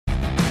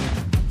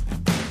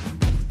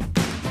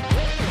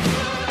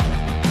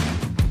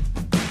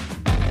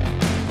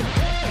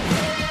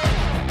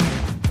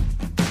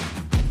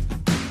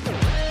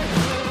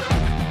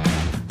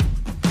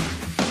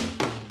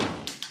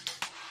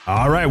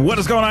All right, what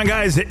is going on,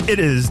 guys? It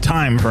is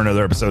time for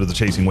another episode of the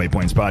Chasing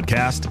Waypoints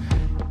podcast.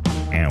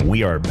 And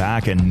we are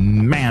back,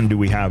 and man, do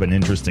we have an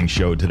interesting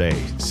show today.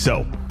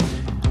 So,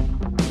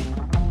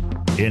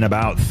 in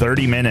about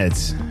 30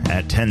 minutes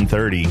at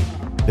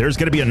 10:30, there's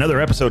going to be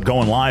another episode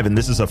going live, and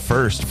this is a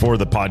first for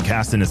the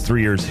podcast in its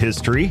 3 years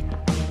history.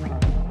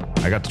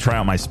 I got to try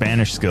out my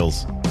Spanish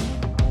skills,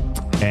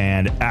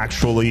 and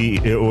actually,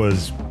 it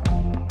was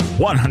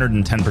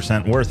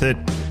 110% worth it.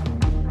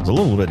 I was a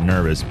little bit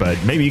nervous, but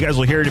maybe you guys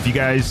will hear it if you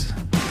guys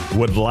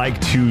would like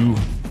to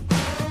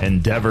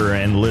endeavor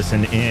and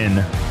listen in.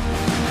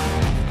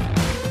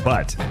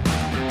 But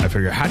I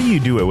figure, how do you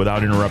do it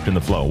without interrupting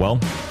the flow? Well,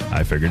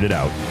 I figured it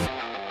out.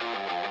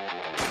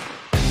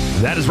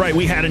 That is right.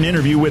 We had an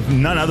interview with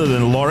none other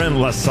than Laurent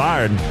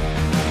Lazard.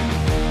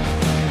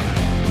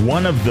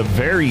 One of the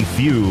very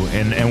few,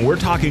 and we're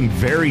talking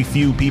very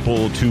few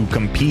people to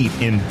compete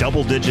in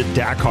double-digit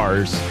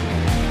Dakars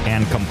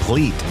and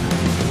complete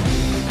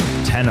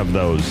 10 of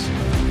those.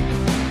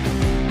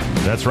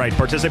 That's right,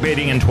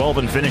 participating in 12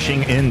 and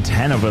finishing in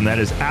 10 of them. That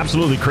is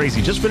absolutely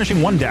crazy. Just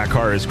finishing one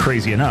Dakar is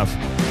crazy enough.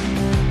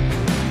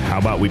 How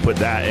about we put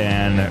that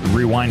and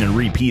rewind and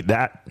repeat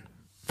that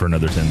for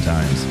another 10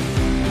 times?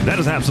 That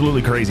is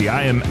absolutely crazy.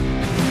 I am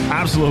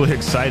absolutely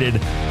excited.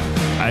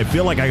 I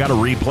feel like I got to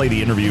replay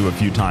the interview a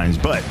few times.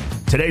 But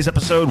today's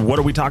episode, what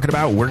are we talking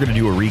about? We're going to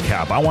do a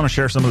recap. I want to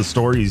share some of the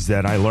stories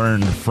that I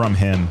learned from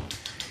him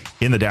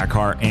in the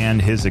Dakar and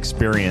his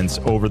experience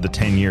over the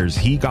 10 years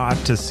he got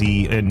to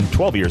see, in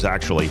 12 years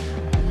actually.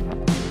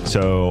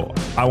 So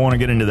I want to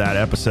get into that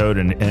episode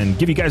and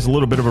give you guys a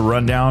little bit of a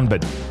rundown.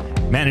 But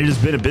man, it has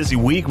been a busy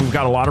week. We've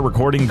got a lot of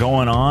recording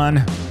going on.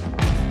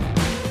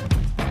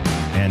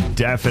 And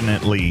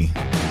definitely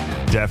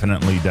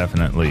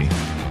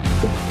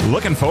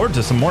looking forward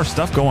to some more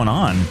stuff going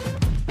on.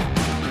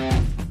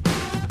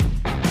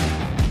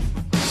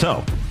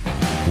 So,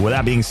 with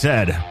that being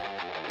said,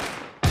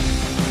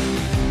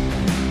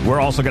 we're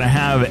also going to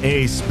have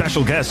a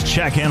special guest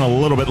check in a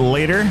little bit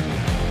later.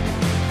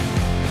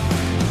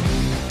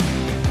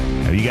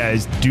 Now, you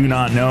guys do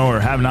not know or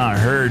have not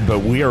heard, but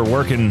we are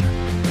working.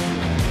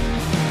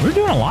 We're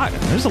doing a lot.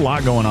 There's a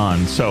lot going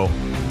on. So,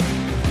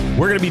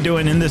 we're going to be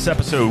doing in this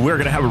episode, we're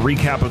going to have a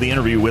recap of the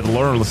interview with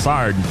Laurent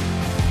Lazard.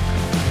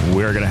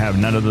 We're going to have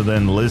none other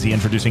than Lizzie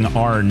introducing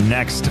our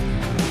next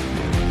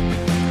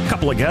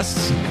couple of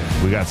guests.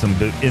 We got some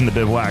in the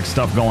Bivouac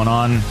stuff going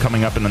on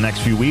coming up in the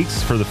next few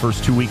weeks for the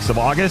first 2 weeks of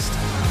August.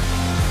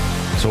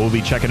 So we'll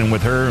be checking in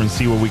with her and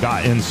see what we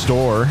got in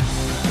store.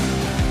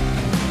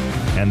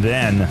 And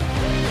then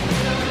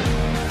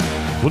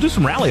we'll do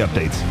some rally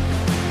updates.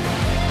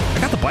 I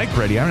got the bike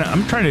ready.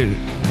 I'm trying to...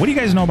 What do you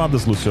guys know about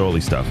this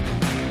Lucioli stuff?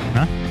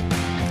 Huh?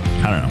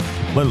 I don't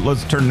know.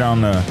 Let's turn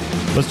down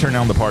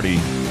the party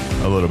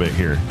a little bit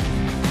here.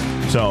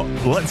 So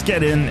let's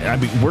get in.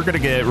 We're going to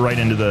get right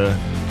into the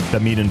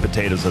meat and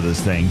potatoes of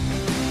this thing,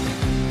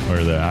 or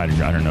I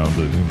don't know,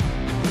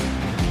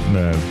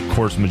 the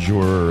force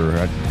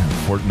majeure.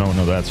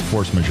 No, that's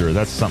force majeure.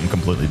 That's something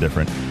completely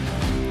different.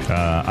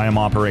 I am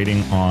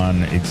operating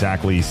on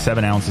exactly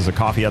 7 ounces of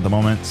coffee at the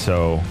moment,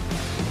 so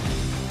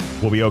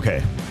we'll be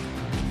okay.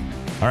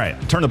 All right,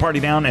 turn the party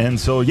down, and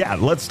so yeah,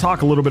 let's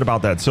talk a little bit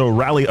about that. So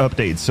rally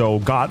updates. So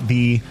got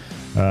the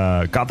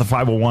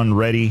 501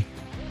 ready.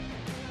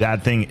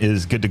 That thing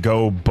is good to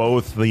go.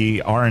 Both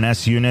the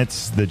RNS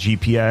units, the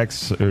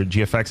GPX or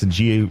GFX and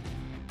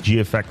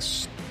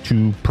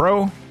GFX2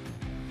 Pro,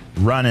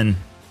 running,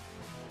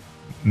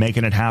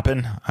 making it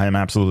happen. I am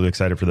absolutely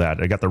excited for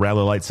that. I got the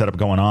rally light setup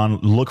going on.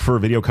 Look for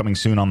a video coming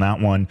soon on that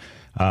one.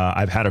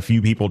 I've had a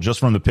few people, just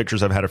from the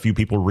pictures, I've had a few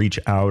people reach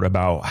out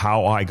about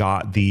how I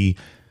got the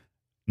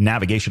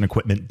navigation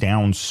equipment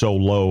down so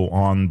low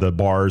on the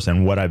bars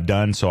and what I've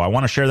done. So I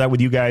want to share that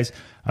with you guys.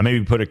 I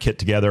maybe put a kit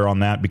together on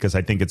that because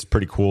I think it's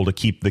pretty cool to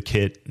keep the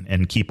kit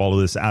and keep all of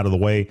this out of the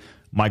way.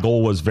 My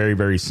goal was very,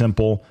 very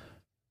simple.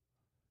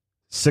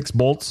 6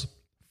 bolts,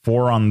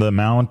 4 on the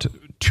mount,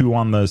 2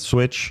 on the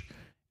switch,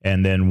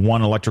 and then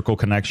 1 electrical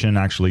connection.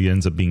 Actually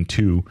ends up being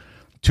 2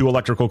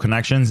 electrical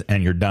connections,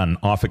 and you're done.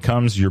 Off it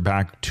comes. You're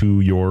back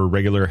to your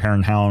regular Hare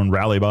and Hound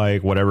rally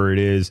bike, whatever it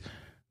is.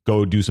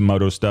 Go do some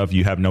moto stuff.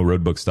 You have no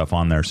roadbook stuff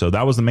on there. So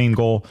that was the main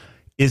goal.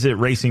 Is it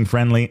racing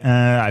friendly?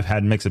 I've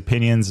had mixed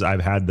opinions.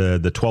 I've had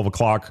the 12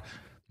 o'clock,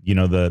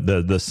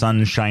 the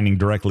sun shining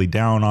directly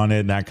down on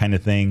it, that kind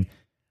of thing.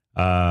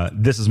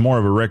 This is more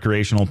of a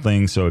recreational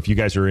thing. So if you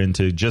guys are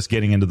into just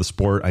getting into the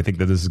sport, I think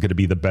that this is going to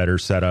be the better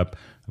setup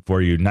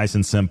for you. Nice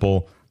and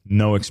simple,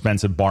 no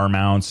expensive bar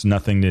mounts,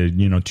 nothing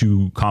to,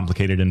 too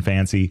complicated and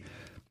fancy.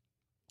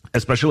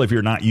 Especially if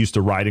you're not used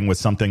to riding with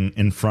something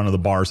in front of the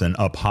bars and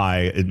up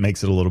high, it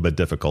makes it a little bit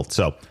difficult.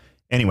 So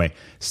anyway,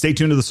 stay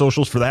tuned to the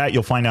socials for that.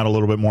 You'll find out a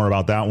little bit more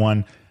about that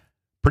one.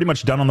 Pretty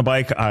much done on the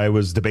bike. I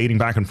was debating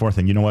back and forth,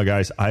 and you know what,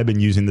 guys? I've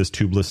been using this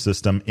tubeless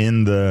system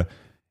in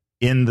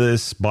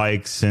this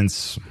bike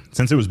since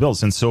it was built,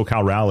 since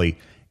SoCal Rally.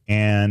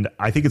 And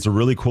I think it's a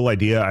really cool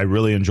idea. I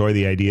really enjoy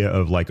the idea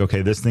of like,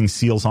 okay, this thing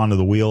seals onto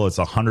the wheel. It's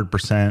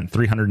 100%,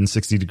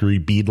 360 degree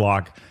bead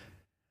lock.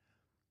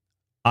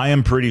 I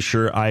am pretty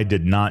sure I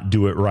did not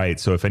do it right.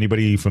 So if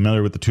anybody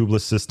familiar with the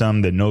tubeless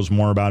system that knows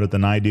more about it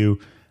than I do,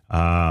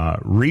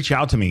 reach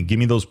out to me. Give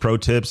me those pro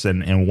tips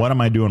and what am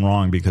I doing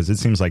wrong? Because it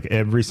seems like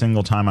every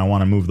single time I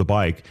want to move the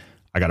bike,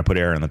 I got to put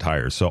air in the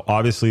tires. So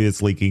obviously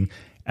it's leaking.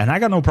 And I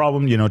got no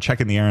problem,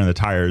 checking the air in the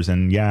tires.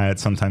 And yeah,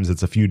 sometimes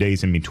it's a few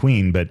days in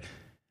between, but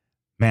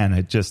man,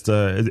 it just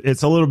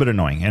it's a little bit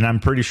annoying. And I'm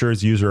pretty sure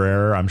it's user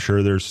error. I'm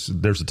sure there's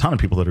a ton of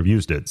people that have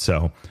used it.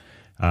 So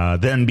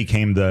then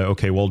became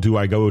okay, well, do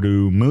I go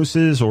to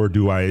Moose's or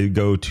do I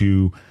go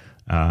to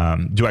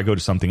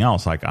something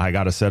else? Like I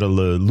got a set of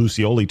the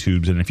Lucioli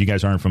tubes. And if you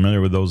guys aren't familiar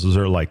with those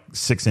are like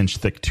 6-inch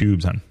thick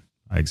tubes. And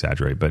I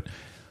exaggerate, but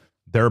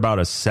they're about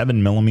a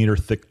 7 millimeter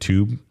thick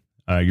tube.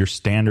 Your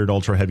standard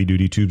ultra heavy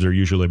duty tubes are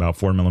usually about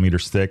 4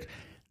 millimeters thick.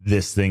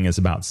 This thing is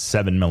about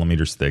 7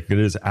 millimeters thick. It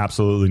is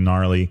absolutely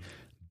gnarly,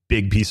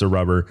 big piece of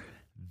rubber.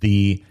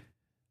 The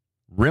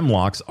rim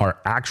locks are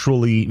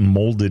actually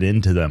molded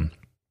into them.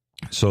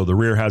 So the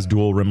rear has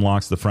dual rim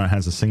locks. The front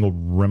has a single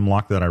rim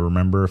lock that I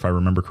remember, if I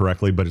remember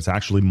correctly, but it's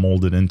actually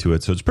molded into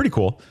it. So it's pretty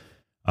cool.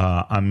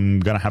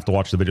 I'm going to have to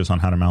watch the videos on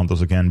how to mount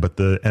those again. But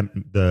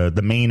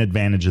the main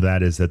advantage of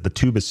that is that the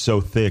tube is so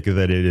thick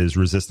that it is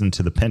resistant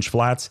to the pinch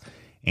flats,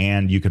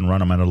 and you can run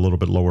them at a little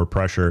bit lower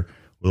pressure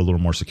with a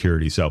little more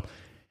security. So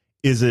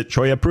is it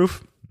Choya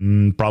proof?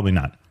 Probably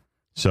not.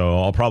 So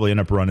I'll probably end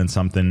up running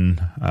something,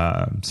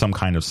 some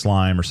kind of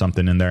slime or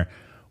something in there.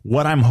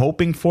 What I'm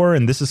hoping for,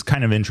 and this is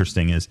kind of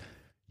interesting, is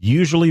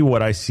usually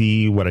what I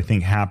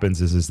think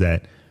happens is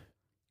that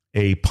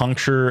a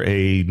puncture,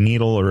 a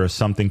needle or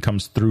something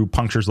comes through,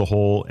 punctures the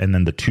hole, and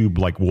then the tube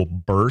will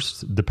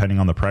burst depending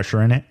on the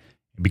pressure in it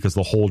because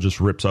the hole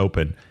just rips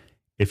open.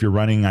 If you're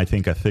running, I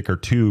think, a thicker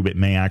tube, it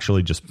may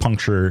actually just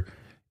puncture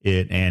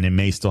it and it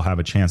may still have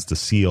a chance to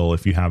seal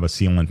if you have a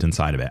sealant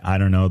inside of it. I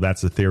don't know.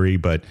 That's the theory.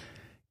 But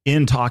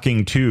in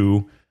talking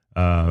to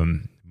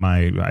I'm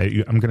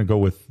going to go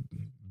with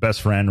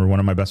best friend or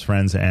one of my best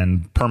friends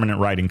and permanent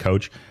riding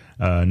coach,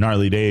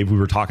 Gnarly Dave. We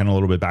were talking a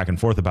little bit back and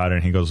forth about it.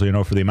 And he goes,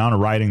 for the amount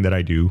of riding that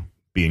I do,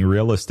 being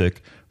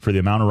realistic, for the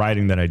amount of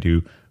riding that I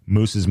do,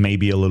 Mooses may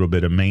be a little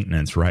bit of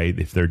maintenance, right?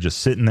 If they're just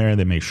sitting there,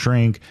 they may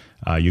shrink.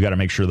 You got to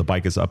make sure the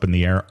bike is up in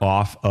the air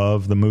off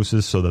of the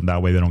Mooses so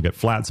that way they don't get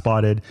flat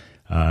spotted.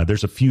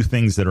 There's a few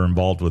things that are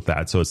involved with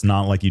that. So it's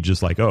not like you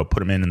just put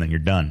them in and then you're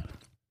done.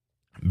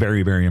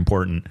 Very, very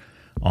important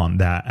on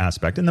that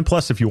aspect. And then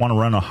plus, if you want to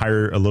run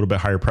a little bit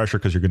higher pressure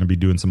because you're going to be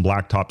doing some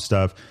blacktop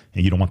stuff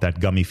and you don't want that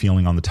gummy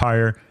feeling on the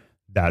tire,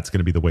 that's going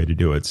to be the way to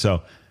do it.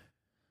 So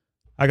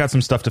I got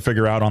some stuff to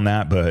figure out on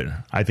that, but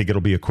I think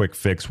it'll be a quick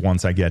fix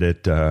once I get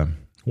it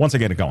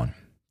going.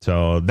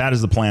 So that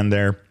is the plan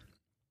there.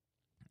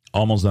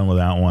 Almost done with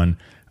that one.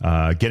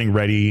 Getting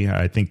ready.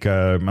 I think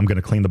I'm going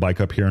to clean the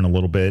bike up here in a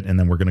little bit, and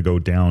then we're going to go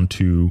down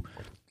to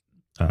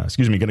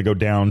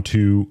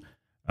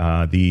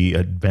the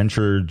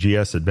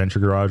GS Adventure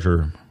Garage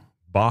or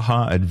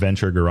Baja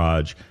Adventure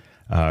Garage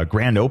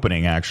grand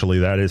opening. Actually,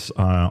 that is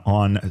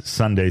on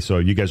Sunday. So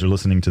you guys are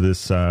listening to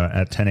this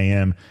at 10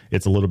 a.m.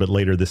 It's a little bit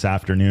later this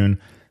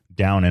afternoon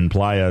down in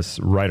Playas,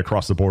 right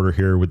across the border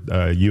here with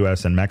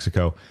U.S. and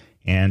Mexico,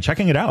 and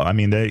checking it out. I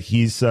mean,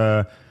 he's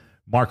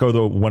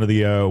Marco, one of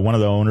the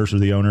owners, or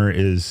the owner,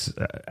 is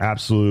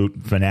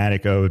absolute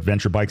fanatic of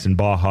adventure bikes in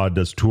Baja,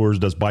 does tours,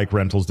 does bike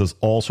rentals, does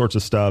all sorts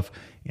of stuff.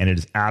 And it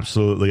is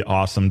absolutely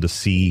awesome to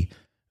see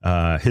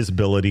his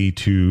ability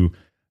to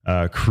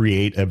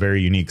create a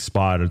very unique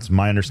spot. It's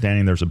my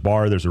understanding there's a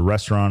bar, there's a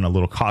restaurant, a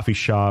little coffee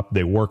shop.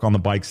 They work on the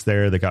bikes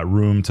there. They got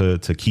room to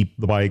keep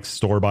the bikes,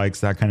 store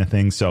bikes, that kind of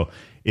thing. So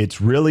it's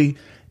really,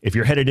 if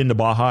you're headed into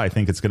Baja, I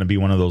think it's going to be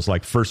one of those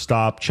first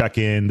stop, check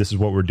in, this is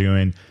what we're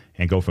doing,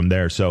 and go from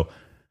there. So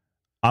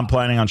I'm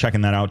planning on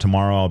checking that out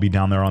tomorrow. I'll be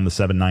down there on the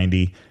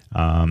 790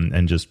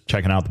 and just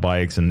checking out the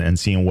bikes and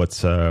seeing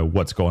what's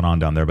going on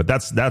down there. But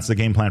that's the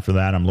game plan for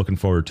that. I'm looking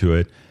forward to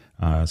it.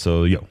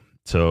 So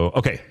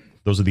okay,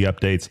 those are the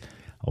updates.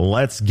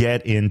 Let's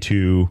get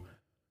into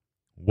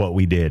what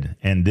we did.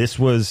 And this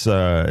was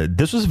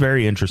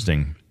very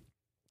interesting.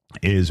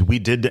 Is we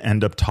did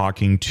end up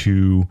talking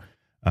to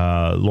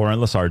Laurent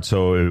Lazard.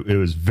 So it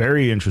was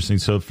very interesting.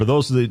 So for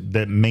those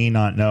that may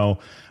not know,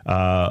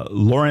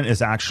 Laurent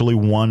is actually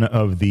one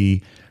of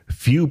the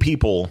few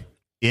people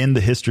in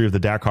the history of the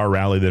Dakar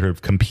Rally that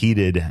have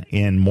competed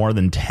in more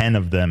than 10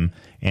 of them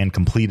and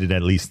completed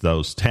at least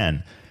those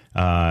 10.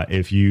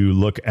 If you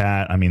look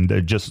at,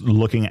 they're just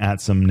looking at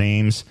some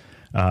names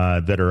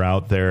that are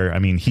out there. I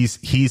mean,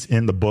 he's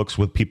in the books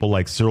with people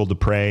like Cyril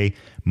Dupre,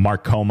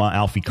 Mark Coma,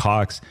 Alfie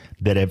Cox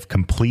that have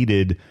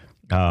completed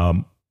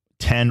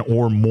 10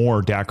 or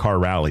more Dakar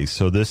rallies.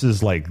 So this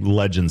is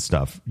legend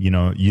stuff.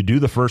 You do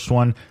the first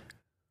one,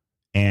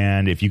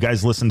 and if you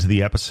guys listen to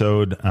the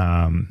episode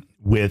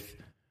with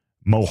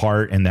Mo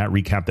Hart and that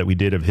recap that we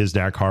did of his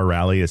Dakar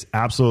rally, is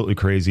absolutely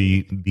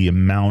crazy. The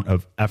amount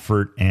of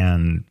effort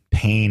and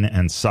pain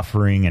and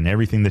suffering and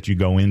everything that you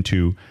go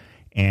into,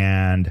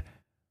 and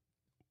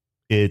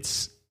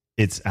it's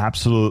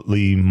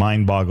absolutely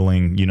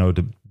mind-boggling,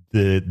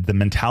 the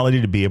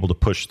mentality to be able to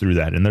push through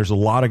that. And there's a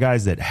lot of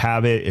guys that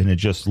have it, and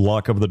it's just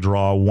luck of the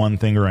draw, one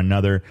thing or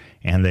another,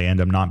 and they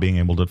end up not being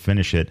able to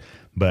finish it.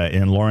 But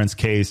in Laurent's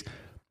case,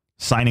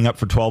 signing up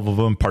for 12 of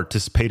them,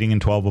 participating in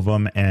 12 of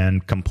them,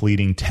 and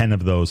completing 10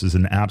 of those is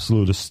an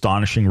absolute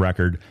astonishing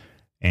record.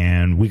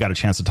 And we got a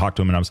chance to talk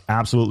to him, and I was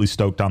absolutely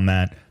stoked on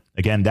that.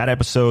 Again, that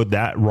episode,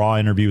 that raw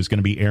interview is going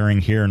to be airing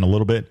here in a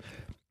little bit,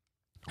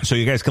 so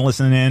you guys can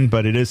listen in,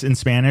 but it is in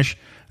Spanish.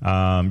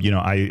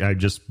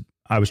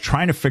 I was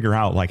trying to figure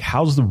out, like,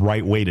 how's the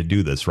right way to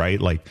do this,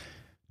 right? Like,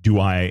 do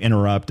I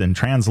interrupt and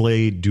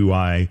translate?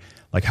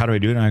 How do I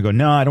do it? And I go,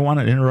 no, I don't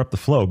want to interrupt the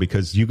flow,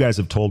 because you guys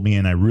have told me,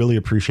 and I really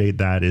appreciate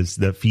that, is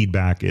the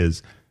feedback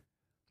is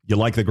you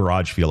like the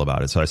garage feel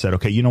about it. So I said,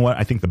 okay, you know what?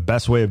 I think the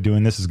best way of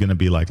doing this is going to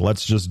be like,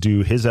 let's just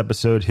do his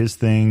episode, his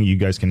thing. You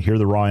guys can hear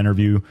the raw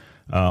interview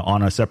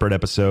on a separate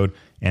episode,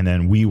 and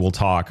then we will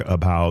talk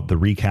about the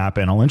recap,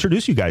 and I'll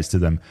introduce you guys to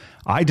them.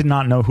 I did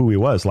not know who he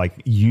was.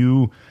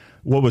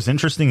 What was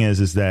interesting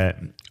is that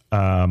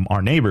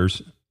our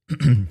neighbors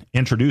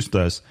introduced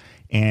us,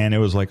 and it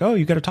was like, oh,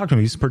 you got to talk to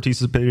him. He's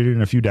participated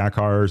in a few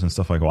Dakars and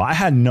stuff like that. Well, I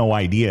had no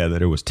idea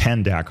that it was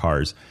 10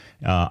 Dakars.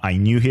 I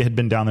knew he had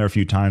been down there a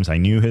few times. I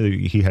knew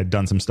he had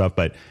done some stuff,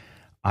 but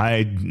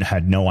I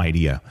had no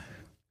idea.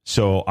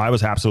 So I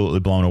was absolutely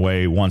blown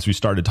away once we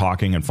started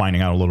talking and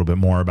finding out a little bit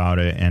more about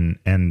it,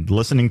 and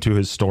listening to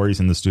his stories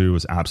in the studio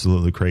was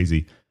absolutely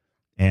crazy.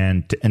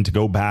 And to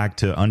go back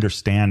to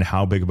understand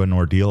how big of an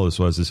ordeal this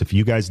was, is if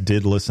you guys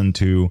did listen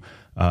to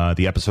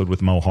the episode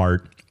with Mo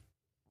Hart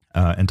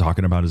and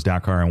talking about his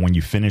Dakar, and when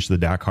you finish the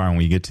Dakar and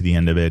when you get to the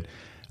end of it,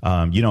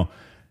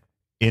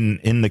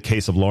 in the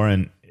case of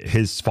Laurent,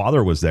 his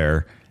father was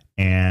there,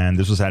 and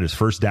this was at his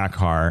first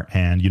Dakar,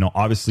 and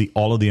obviously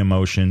all of the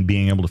emotion,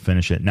 being able to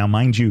finish it. Now,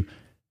 mind you,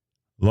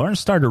 Laurent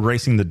started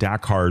racing the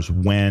Dakars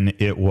when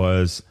it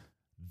was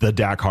the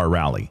Dakar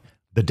Rally.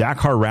 The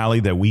Dakar Rally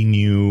that we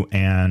knew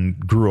and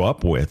grew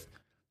up with,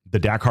 the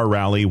Dakar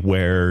Rally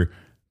where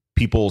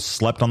people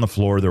slept on the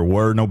floor, there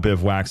were no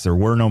bivouacs, there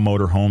were no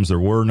motorhomes, there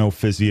were no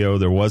physio,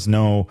 there was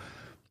no,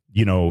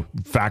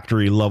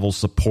 factory level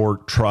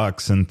support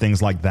trucks and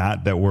things like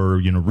that were,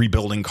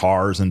 rebuilding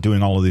cars and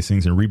doing all of these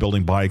things and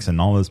rebuilding bikes and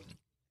all this.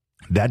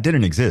 That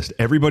didn't exist.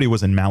 Everybody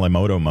was in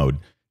Malimoto mode,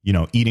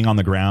 eating on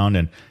the ground.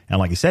 And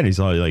like he said, he's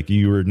like,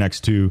 you were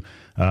next to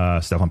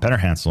Stefan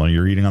Petterhansel, and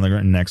you're eating on the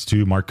ground next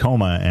to Mark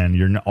Coma, and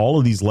you're all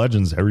of these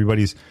legends.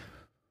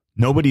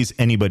 Nobody's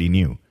anybody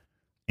new.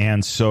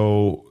 And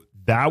so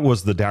that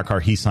was the Dakar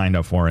he signed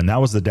up for. And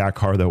that was the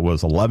Dakar that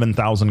was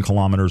 11,000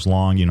 kilometers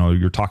long.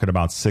 You're talking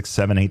about 6,000,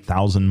 7,000,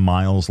 8,000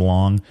 miles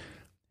long.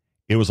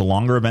 It was a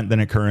longer event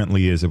than it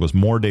currently is. It was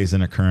more days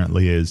than it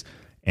currently is.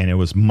 And it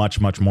was much,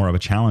 much more of a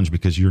challenge,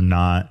 because you're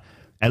not,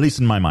 at least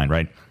in my mind,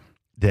 right?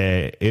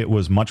 That it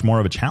was much more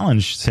of a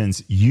challenge,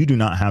 since you do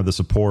not have the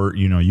support.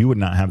 You would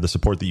not have the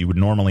support that you would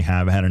normally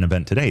have at an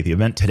event today. The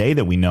event today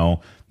that we know,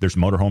 there's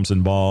motorhomes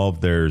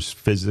involved, there's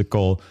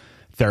physical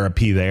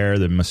therapy there,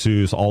 the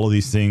masseuse, all of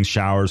these things,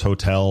 showers,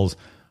 hotels,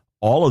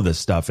 all of this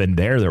stuff. And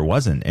there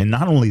wasn't. And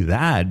not only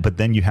that, but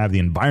then you have the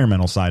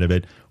environmental side of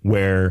it,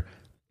 where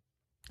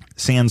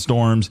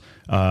sandstorms,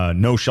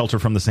 no shelter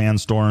from the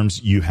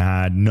sandstorms. You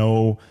had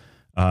no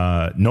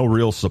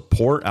real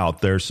support out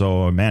there.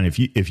 So, man,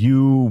 if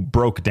you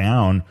broke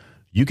down,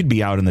 you could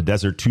be out in the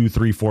desert 2,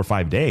 3, 4,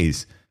 5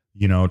 days,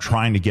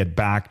 trying to get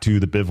back to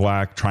the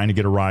bivouac, trying to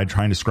get a ride,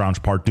 trying to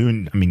scrounge park,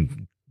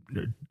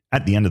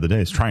 at the end of the day,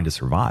 it's trying to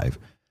survive.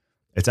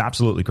 It's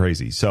absolutely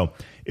crazy. So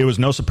it was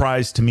no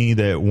surprise to me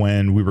that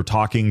when we were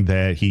talking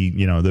that he,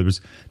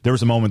 there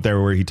was a moment there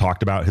where he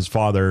talked about his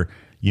father,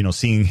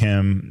 seeing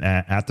him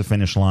at the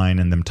finish line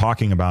and them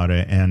talking about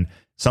it. And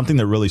something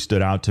that really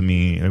stood out to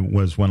me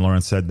was when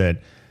Laurent said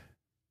that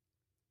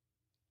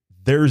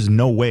there's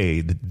no way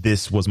that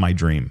this was my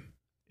dream.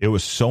 It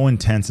was so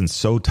intense and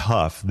so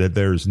tough that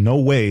there's no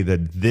way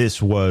that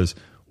this was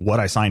what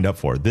I signed up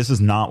for. This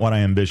is not what I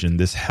envisioned.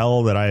 This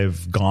hell that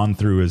I've gone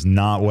through is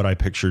not what I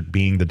pictured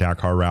being the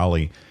Dakar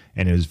Rally.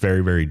 And it was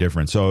very, very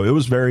different. So it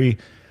was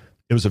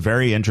a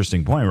very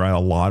interesting point, right? A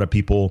lot of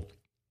people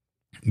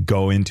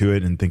go into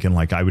it and thinking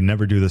like, I would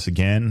never do this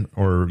again.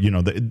 Or,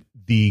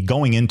 the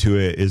going into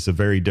it is a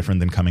very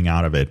different than coming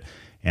out of it.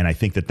 And I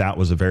think that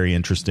was a very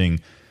interesting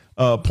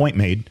point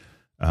made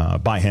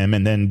by him.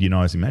 And then,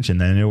 as he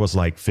mentioned, then it was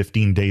like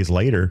 15 days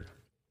later,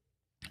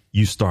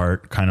 you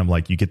start kind of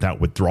like, you get that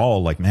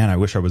withdrawal, like, man, I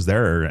wish I was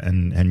there.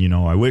 And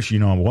I wish,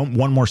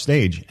 one more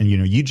stage. And,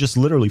 you just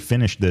literally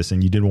finished this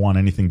and you didn't want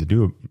anything to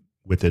do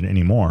with it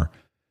anymore.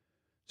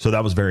 So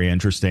that was very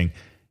interesting.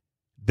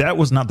 That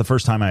was not the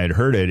first time I had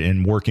heard it.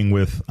 In working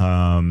with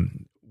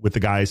the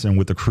guys and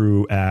with the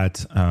crew at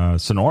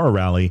Sonora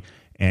Rally,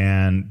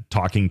 and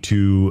talking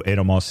to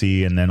Edo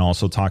Mossi, and then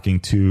also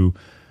talking to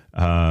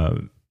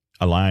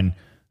Alain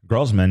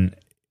Grossman.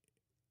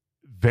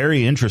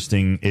 Very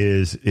interesting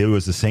is it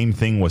was the same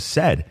thing was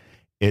said.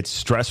 It's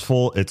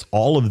stressful. It's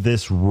all of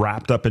this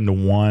wrapped up into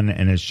one,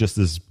 and it's just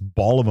this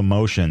ball of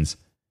emotions.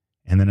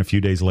 And then a few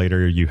days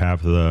later, you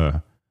have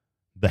the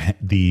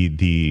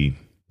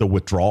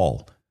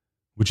withdrawal.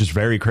 which is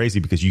very crazy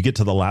because you get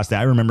to the last day.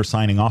 I remember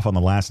signing off on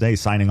the last day,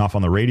 signing off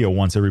on the radio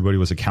once everybody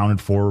was accounted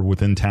for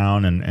within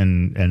town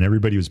and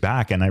everybody was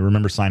back. And I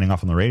remember signing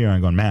off on the radio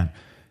and going, man,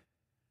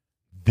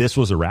 this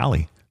was a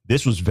rally.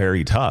 This was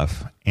very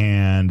tough.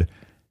 And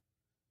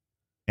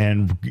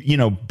you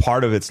know,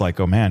 part of it's like,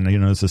 oh man, you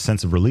know, it's a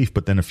sense of relief.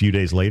 But then a few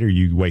days later,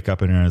 you wake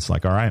up and it's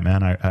like, all right,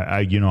 man,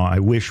 I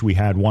wish we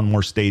had one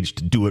more stage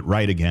to do it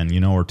right again, you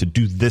know, or to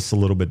do this a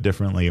little bit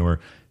differently, or,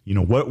 you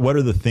know, what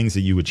are the things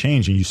that you would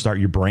change? And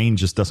your brain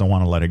just doesn't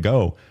want to let it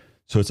go.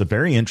 So it's a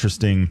very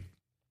interesting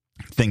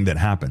thing that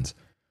happens.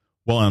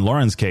 Well, in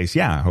Laurent's case,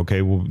 yeah,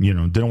 okay, well, you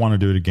know, didn't want to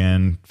do it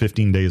again.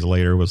 15 days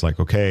later was like,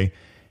 okay.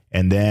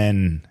 And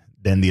then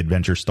the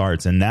adventure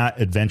starts. And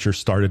that adventure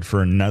started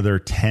for another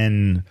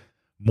 10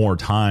 more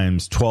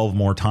times, 12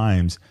 more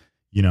times,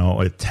 you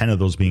know, 10 of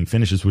those being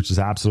finishes, which is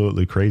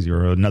absolutely crazy,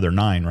 or another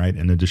 9, right?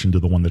 In addition to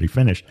the one that he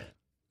finished.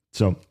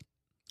 So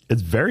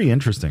it's very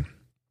interesting.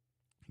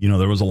 You know,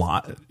 there was a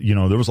lot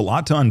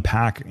to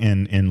unpack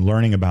in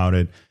learning about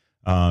it.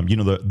 You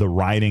know, the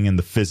writing and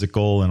the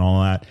physical and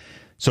all that.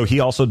 So he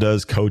also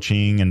does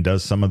coaching and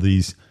does some of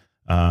these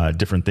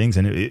different things.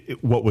 And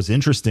what was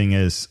interesting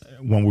is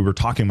when we were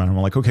talking about him,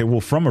 I'm like, okay,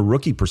 well, from a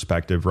rookie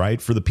perspective,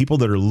 right? For the people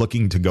that are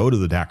looking to go to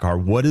the Dakar,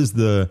 what is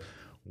the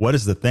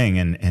thing?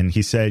 And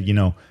he said, you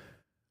know,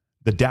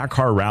 the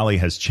Dakar rally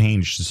has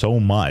changed so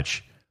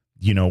much.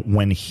 You know,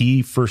 when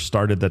he first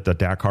started at the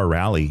Dakar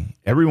rally,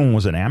 everyone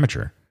was an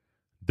amateur.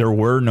 There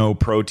were no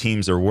pro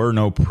teams. There were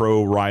no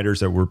pro riders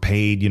that were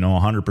paid, you know,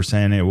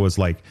 100%.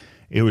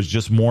 It was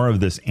just more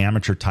of this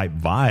amateur type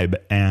vibe,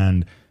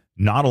 and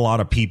not a lot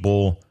of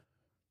people,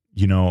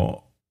 you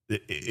know,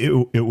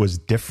 it was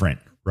different,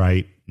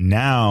 right?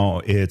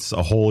 Now it's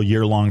a whole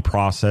year-long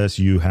process.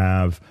 You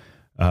have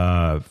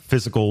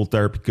physical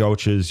therapy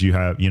coaches, you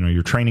have, you know,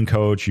 your training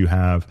coach, you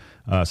have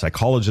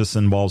psychologists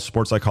involved,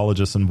 sports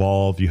psychologists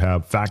involved, you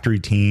have factory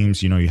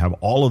teams, you know, you have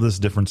all of this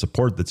different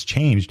support that's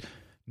changed.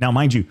 Now,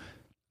 mind you,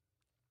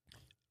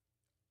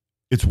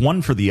 it's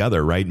one for the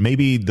other, right?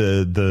 Maybe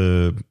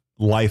the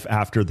life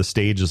after the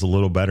stage is a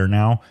little better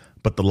now,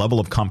 but the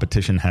level of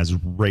competition has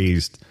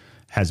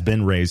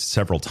been raised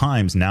several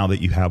times now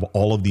that you have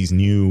all of these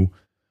new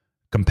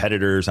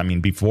competitors. I mean,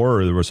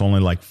 before there was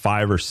only like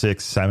 5 or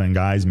 6, 7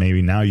 guys.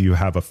 Maybe now you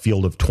have a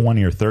field of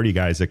 20 or 30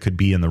 guys that could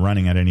be in the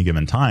running at any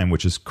given time,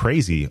 which is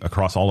crazy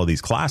across all of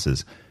these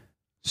classes.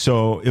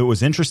 So it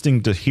was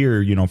interesting to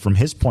hear, you know, from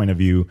his point of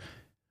view,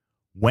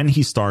 when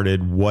he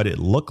started, what it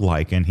looked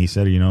like. And he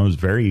said, you know,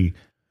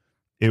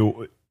 it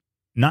was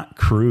not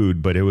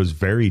crude, but it was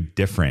very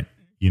different,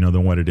 you know,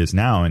 than what it is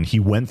now. And he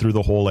went through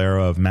the whole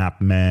era of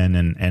map men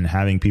and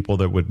having people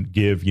that would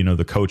give, you know,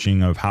 the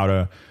coaching of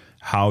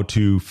how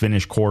to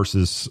finish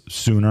courses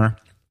sooner.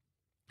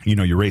 You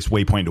know, you race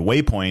waypoint to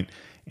waypoint,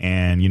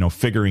 and, you know,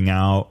 figuring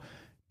out,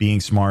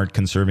 being smart,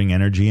 conserving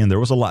energy. And there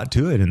was a lot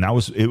to it. And that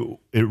was, it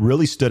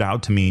really stood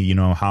out to me, you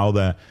know, how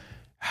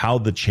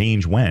the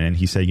change went. And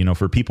he said, you know,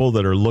 for people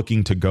that are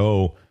looking to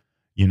go,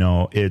 you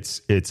know,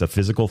 it's a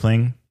physical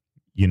thing,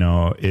 you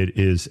know, it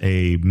is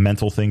a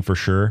mental thing for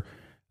sure.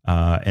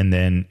 And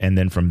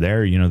then from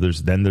there, you know,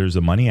 there's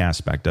a money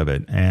aspect of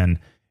it. And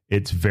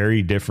it's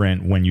very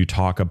different when you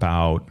talk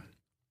about,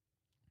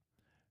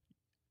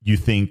 you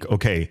think,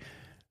 okay,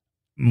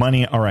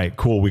 money. All right,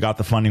 cool. We got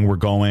the funding. We're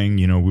going,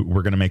 you know,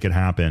 we're going to make it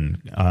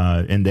happen.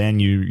 And then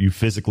you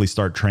physically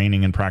start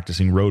training and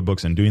practicing road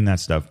books and doing that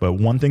stuff. But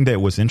one thing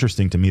that was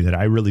interesting to me that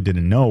I really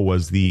didn't know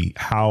was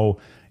how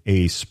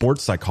a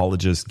sports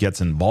psychologist gets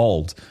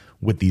involved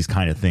with these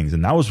kind of things.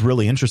 And that was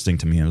really interesting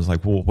to me. I was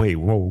like, well, wait,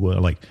 whoa,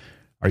 like,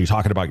 are you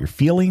talking about your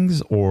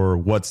feelings, or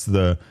what's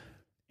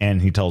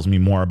and he tells me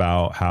more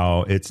about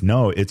how it's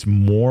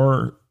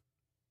more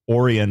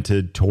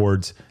oriented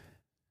towards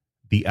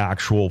the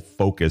actual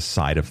focus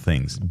side of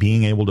things,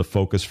 being able to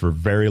focus for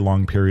very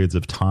long periods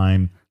of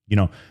time. You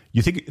know,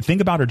 you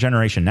think about our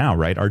generation now,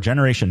 right? Our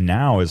generation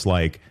now is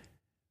like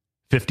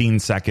 15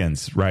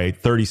 seconds, right?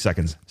 30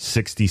 seconds,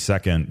 60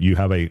 second. You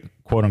have a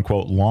quote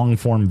unquote long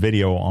form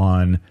video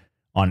on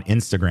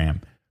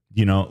Instagram.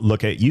 You know,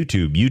 look at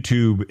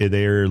YouTube.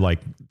 They're like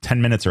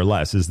 10 minutes or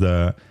less is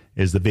the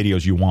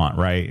videos you want,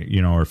 right?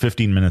 You know, or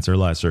 15 minutes or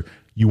less, or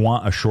you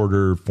want a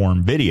shorter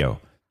form video.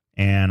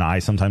 And I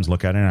sometimes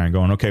look at it and I'm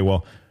going, okay,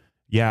 well,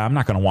 yeah, I'm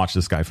not going to watch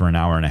this guy for an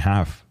hour and a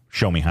half.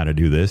 Show me how to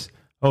do this.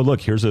 Oh, look,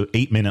 here's an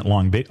 8-minute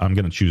long video. I'm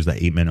going to choose that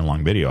 8-minute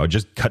long video. I'll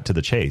just cut to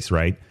the chase,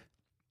 right?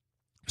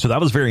 So that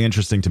was very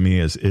interesting to me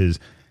is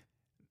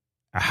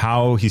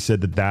how he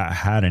said that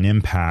had an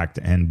impact,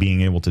 and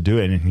being able to do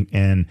it.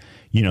 And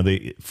you know,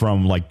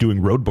 from like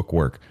doing road book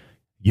work,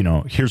 you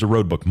know, here's a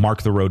road book,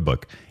 mark the road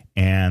book.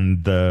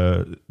 And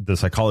the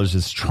psychologist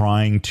is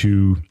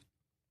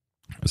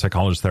a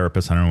psychologist,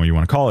 therapist, I don't know what you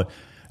want to call it,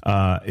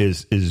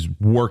 is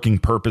working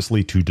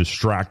purposely to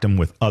distract him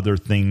with other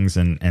things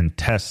and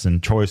tests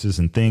and choices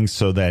and things,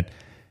 so that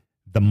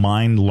the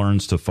mind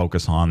learns to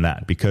focus on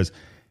that. Because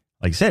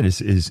like I said,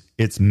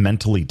 it's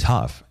mentally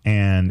tough,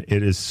 and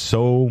it is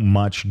so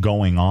much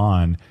going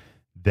on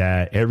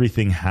that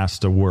everything has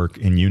to work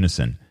in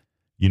unison.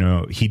 You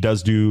know,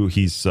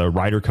 he's a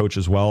rider coach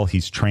as well.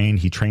 He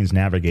trains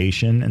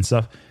navigation and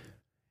stuff.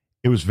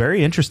 It was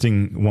very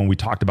interesting when we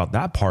talked about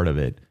that part of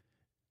it.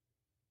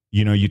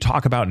 You know, you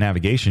talk about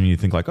navigation and you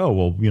think like, oh,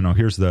 well, you know,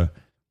 here's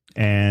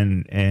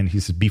and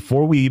he said,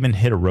 before we even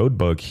hit a road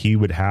book, he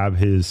would have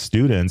his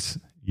students,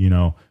 you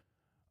know,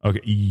 okay,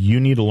 you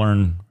need to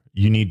learn,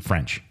 you need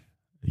French.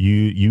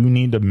 You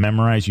need to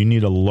memorize, you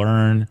need to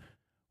learn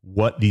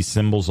what these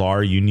symbols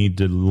are. You need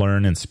to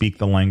learn and speak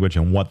the language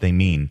and what they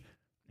mean.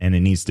 And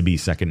it needs to be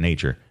second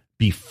nature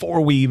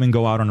before we even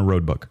go out on a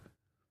road book.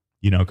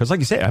 You know, because like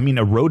you say, I mean,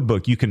 a road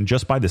book, you can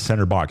just by the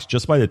center box,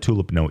 just by the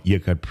tulip note, you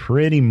could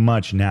pretty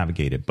much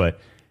navigate it. But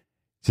it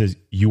says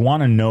you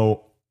want to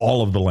know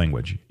all of the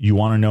language. You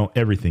want to know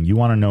everything. You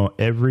want to know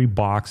every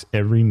box,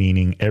 every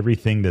meaning,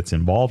 everything that's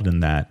involved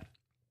in that.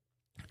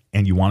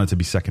 And you want it to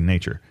be second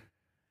nature.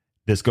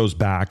 This goes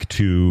back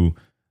to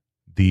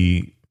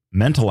the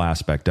mental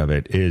aspect of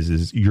it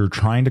is you're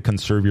trying to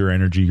conserve your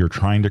energy. You're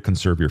trying to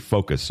conserve your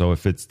focus. So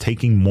if it's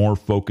taking more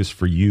focus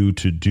for you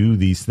to do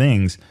these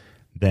things,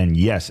 then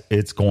yes,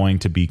 it's going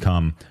to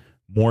become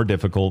more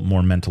difficult,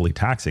 more mentally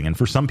taxing. And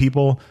for some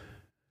people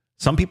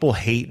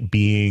hate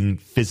being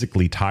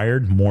physically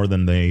tired more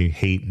than they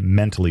hate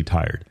mentally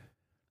tired.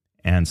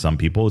 And some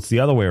people, it's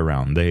the other way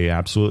around. They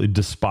absolutely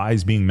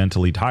despise being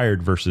mentally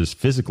tired versus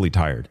physically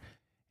tired.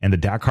 And the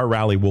Dakar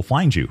Rally will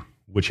find you.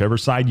 Whichever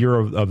side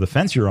of the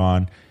fence you're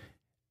on,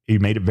 he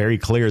made it very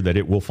clear that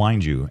it will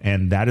find you.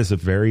 And that is a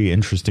very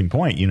interesting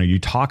point. You know, you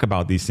talk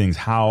about these things,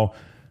 how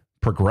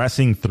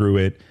progressing through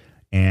it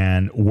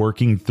and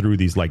working through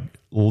these like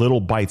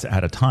little bites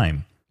at a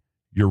time,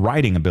 your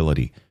writing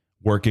ability,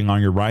 working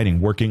on your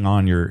writing, working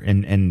on your,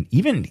 and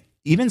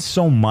even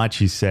so much,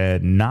 he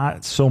said,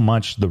 not so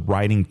much the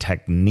writing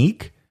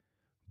technique,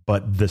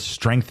 but the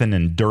strength and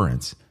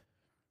endurance.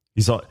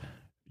 He's like,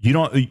 you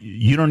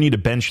don't need to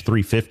bench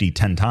 350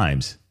 10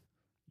 times.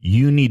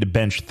 You need to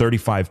bench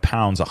 35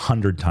 pounds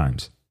 100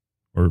 times,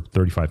 or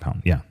 35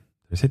 pounds. Yeah.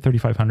 Did I say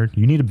 3,500?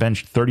 You need to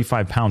bench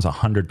 35 pounds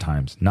 100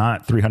 times,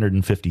 not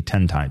 350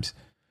 10 times.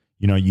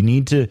 You know, you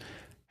need to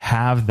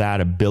have that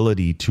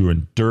ability to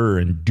endure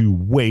and do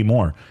way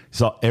more.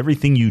 So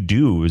everything you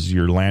do is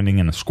you're landing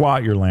in a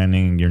squat, you're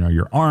landing, you know,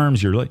 your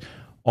arms, you're like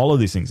all of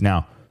these things.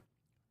 Now,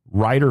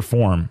 rider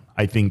form,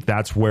 I think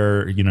that's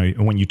where, you know,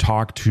 when you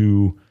talk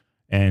to,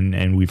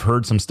 and we've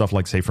heard some stuff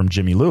like say from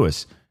Jimmy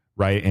Lewis,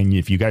 right? And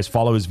if you guys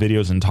follow his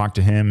videos and talk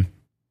to him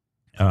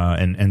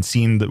and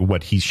seen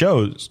what he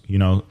shows, you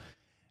know,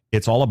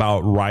 it's all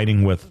about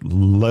riding with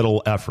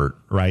little effort,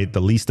 right?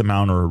 The least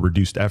amount or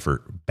reduced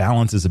effort.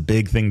 Balance is a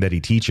big thing that he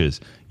teaches.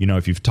 You know,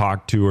 if you've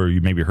talked to, or you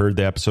maybe heard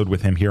the episode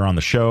with him here on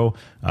the show,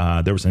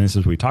 there was an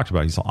instance we talked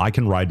about. He said, I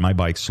can ride my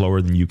bike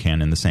slower than you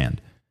can in the sand.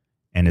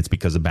 And it's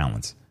because of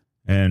balance.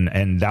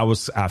 And that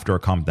was after a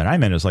comment that I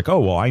made. It's like, oh,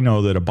 well, I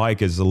know that a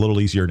bike is a little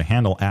easier to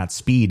handle at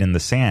speed in the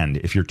sand.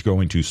 If you're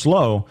going too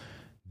slow,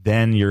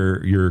 then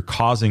you're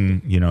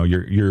causing, you know,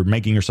 you're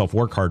making yourself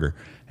work harder.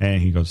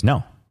 And he goes,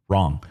 no,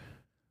 wrong.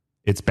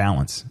 It's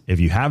balance. If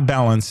you have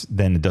balance,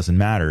 then it doesn't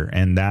matter.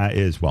 And that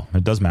is, well,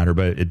 it does matter,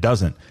 but it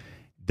doesn't.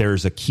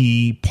 There's a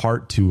key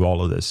part to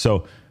all of this.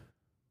 So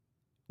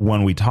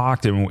when we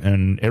talked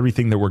and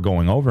everything that we're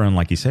going over, and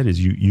like you said,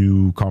 is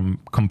you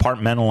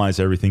compartmentalize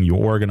everything, you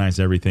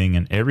organize everything,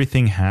 and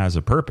everything has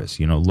a purpose.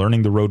 You know,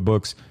 learning the road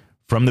books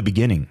from the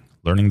beginning,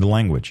 learning the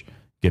language,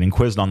 getting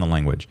quizzed on the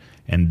language,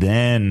 and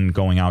then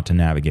going out to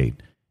navigate,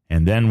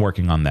 and then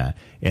working on that,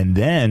 and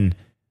then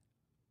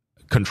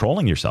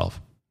controlling yourself.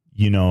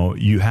 You know,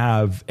 you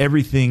have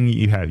everything.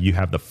 You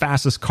have the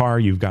fastest car.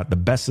 You've got the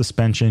best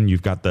suspension.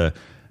 You've got the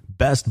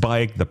best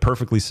bike, the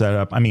perfectly set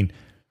up. I mean,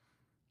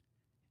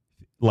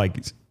 like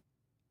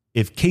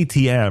if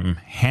KTM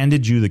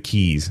handed you the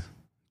keys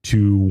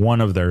to one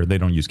of they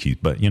don't use keys,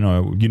 but you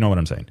know what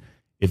I'm saying.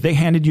 If they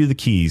handed you the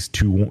keys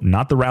to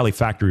not the Rally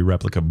Factory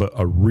replica, but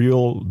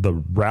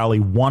the Rally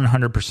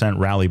 100%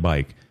 rally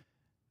bike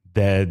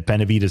that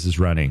Benavides is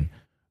running,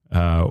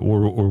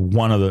 or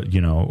one of the,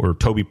 you know, or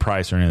Toby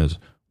Price or any of those,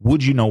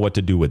 would you know what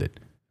to do with it?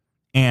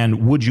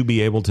 And would you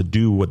be able to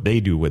do what they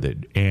do with it?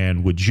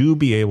 And would you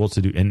be able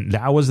to do, and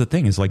that was the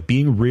thing, is like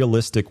being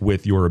realistic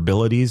with your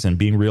abilities and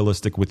being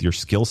realistic with your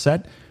skill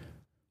set.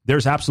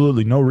 There's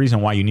absolutely no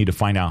reason why you need to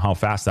find out how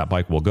fast that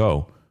bike will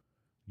go,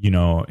 you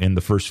know, in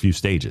the first few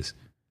stages.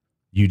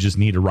 You just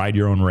need to ride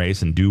your own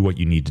race and do what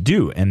you need to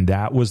do. And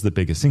that was the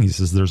biggest thing. He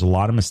says there's a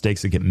lot of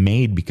mistakes that get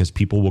made because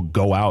people will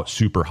go out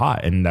super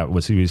hot. And that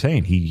was what he was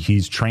saying.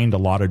 He's trained a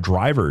lot of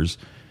drivers.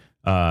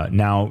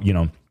 Now, you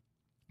know,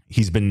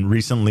 has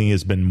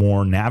been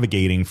more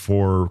navigating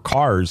for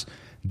cars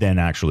than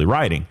actually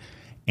riding.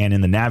 And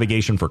in the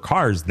navigation for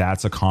cars,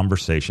 that's a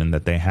conversation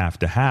that they have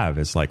to have.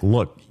 It's like,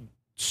 look,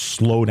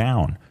 slow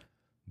down.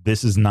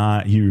 This is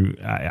not you.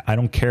 I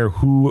don't care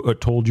who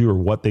told you or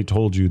what they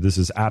told you. This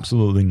is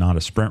absolutely not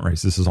a sprint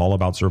race. This is all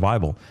about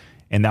survival.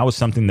 And that was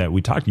something that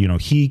we talked, you know,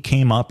 he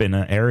came up in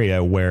an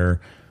area where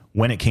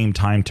when it came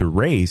time to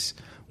race,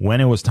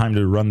 when it was time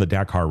to run the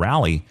Dakar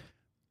Rally,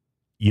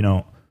 you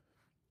know,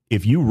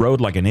 if you rode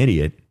like an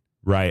idiot,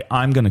 right?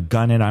 I'm going to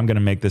gun it. I'm going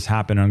to make this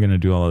happen. I'm going to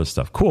do all this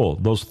stuff. Cool.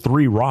 Those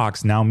 3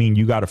 rocks now mean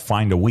you got to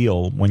find a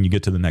wheel when you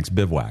get to the next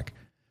bivouac.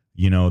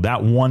 You know,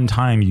 that one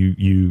time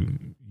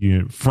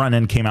you front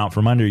end came out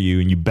from under you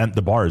and you bent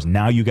the bars.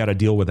 Now you got to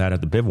deal with that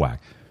at the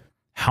bivouac.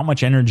 How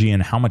much energy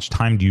and how much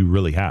time do you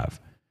really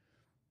have?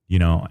 You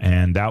know,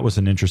 and that was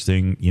an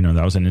interesting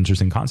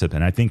concept.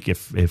 And I think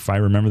if I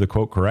remember the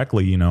quote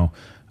correctly, you know,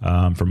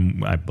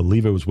 from, I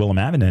believe it was Willem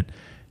Avenant,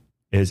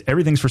 is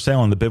everything's for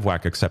sale in the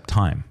bivouac except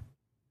time.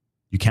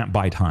 You can't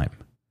buy time.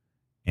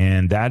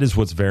 And that is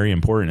what's very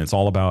important. It's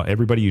all about,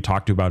 everybody you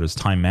talk to about is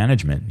time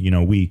management. You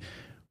know, we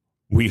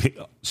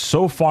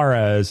so far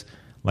as,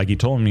 like he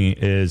told me,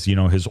 is, you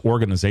know, his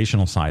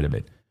organizational side of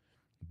it.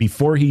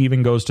 Before he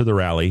even goes to the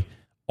rally,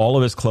 all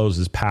of his clothes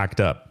is packed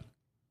up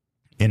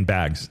in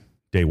bags.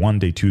 Day 1,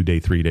 day 2, day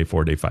 3, day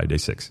 4, day 5, day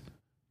 6,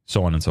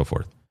 so on and so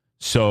forth.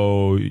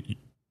 So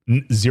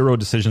 0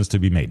 decisions to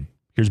be made.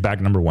 Here's bag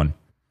number 1.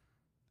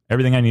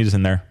 Everything I need is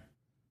in there.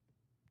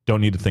 Don't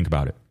need to think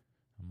about it.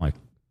 I'm like,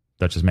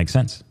 that just makes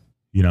sense.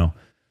 You know,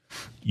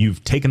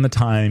 you've taken the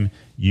time,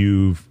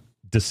 you've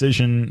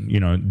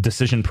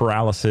decision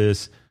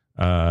paralysis.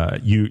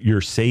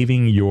 You're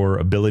saving your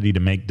ability to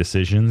make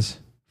decisions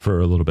for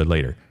a little bit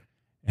later.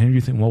 And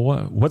you think,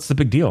 well, what's the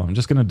big deal? I'm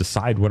just going to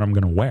decide what I'm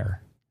going to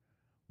wear.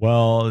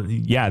 Well,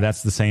 yeah,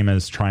 that's the same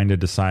as trying to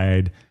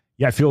decide.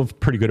 Yeah, I feel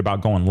pretty good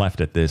about going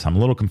left at this. I'm a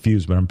little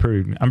confused, but I'm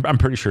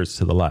pretty sure it's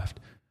to the left.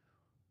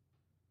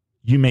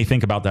 You may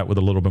think about that with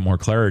a little bit more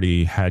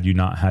clarity had you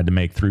not had to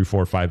make 3,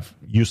 4, 5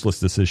 useless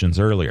decisions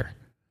earlier.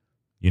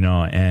 You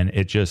know, and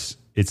it's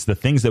the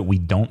things that we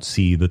don't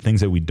see, the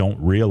things that we don't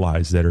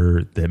realize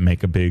that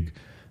make a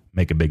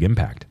big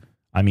impact.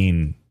 I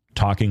mean,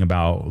 talking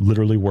about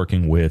literally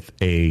working with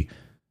a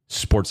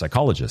sports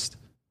psychologist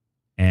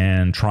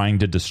and trying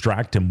to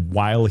distract him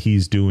while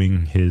he's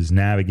doing his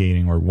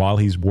navigating or while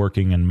he's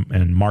working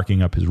and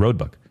marking up his road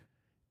book.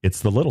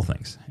 It's the little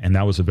things. And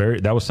that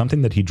was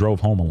something that he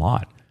drove home a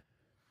lot.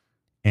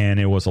 And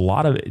it was a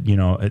lot of, you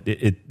know,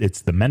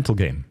 it's the mental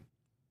game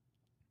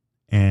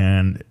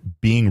and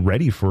being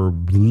ready for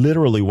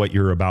literally what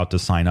you're about to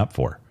sign up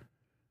for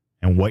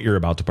and what you're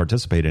about to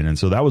participate in. And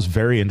so that was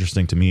very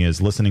interesting to me,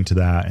 is listening to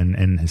that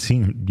and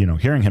seeing, you know,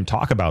 hearing him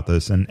talk about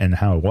this and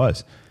how it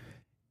was.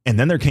 And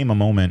then there came a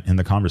moment in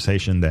the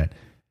conversation that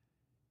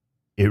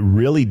it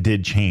really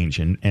did change.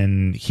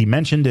 And he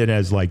mentioned it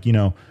as like, you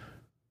know,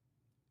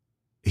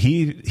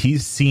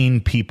 he's seen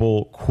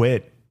people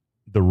quit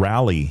the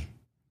rally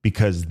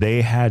because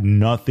they had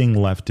nothing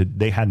left in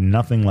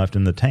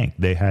the tank.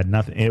 They had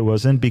nothing. It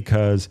wasn't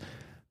because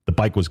the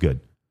bike was good,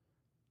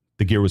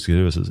 the gear was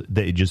good.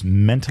 They just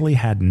mentally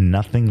had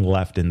nothing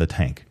left in the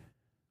tank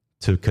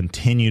to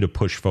continue to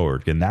push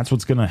forward. And that's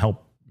what's going to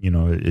help, you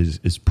know,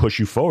 is push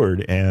you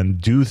forward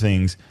and do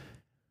things.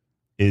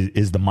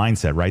 Is the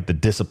mindset, right? The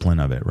discipline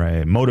of it,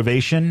 right?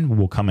 Motivation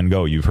will come and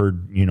go. You've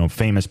heard, you know,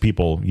 famous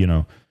people, you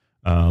know,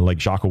 like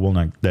Jocko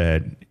Willink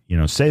that, you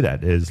know, say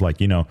that is like,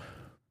 you know,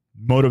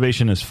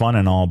 motivation is fun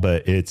and all,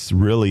 but it's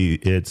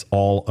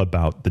all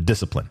about the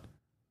discipline.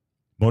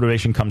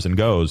 Motivation comes and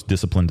goes.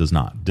 Discipline does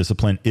not.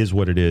 Discipline is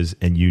what it is.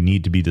 And you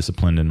need to be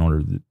disciplined in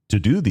order to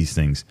do these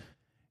things.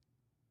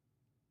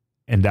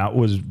 And that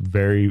was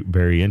very,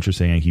 very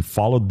interesting. And he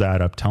followed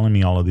that up, telling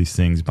me all of these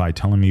things by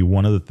telling me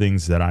one of the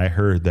things that I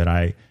heard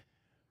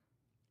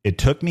it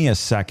took me a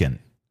second.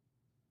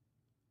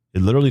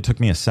 It literally took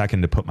me a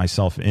second to put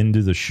myself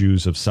into the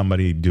shoes of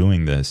somebody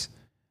doing this.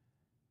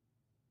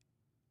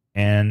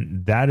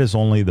 And that is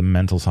only the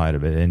mental side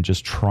of it. And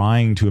just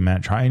trying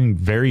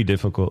very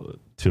difficult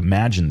to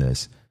imagine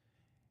this.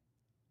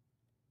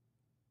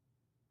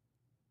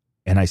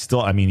 And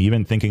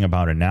even thinking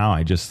about it now,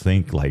 I just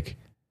think like,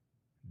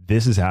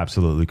 this is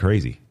absolutely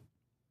crazy.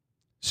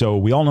 So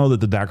we all know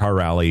that the Dakar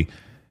Rally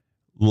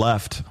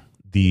left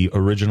the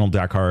original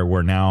Dakar,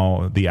 where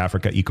now the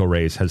Africa Eco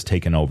Race has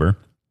taken over.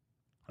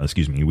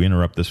 Excuse me, we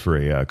interrupt this for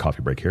a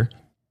coffee break here.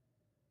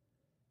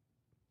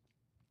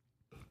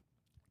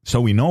 So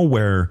we know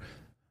where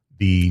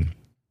the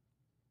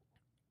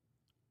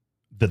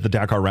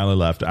Dakar Rally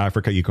left.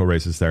 Africa Eco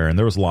Race is there, and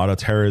there was a lot of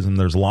terrorism.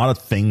 There's a lot of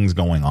things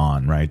going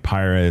on, right?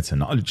 Pirates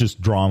and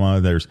just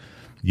drama. There's,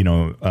 you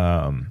know,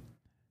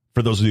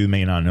 for those of you who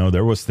may not know,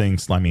 there was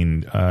things. I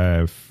mean,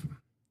 if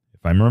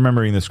I'm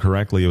remembering this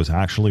correctly, it was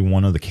actually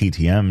one of the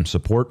KTM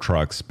support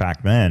trucks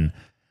back then.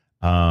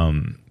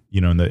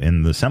 You know,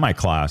 in the semi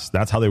class,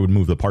 that's how they would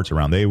move the parts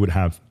around. They would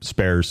have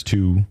spares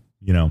to,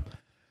 you know,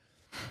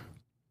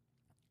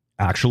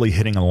 actually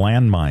hitting a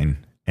landmine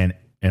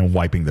and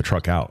wiping the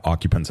truck out,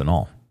 occupants and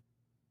all.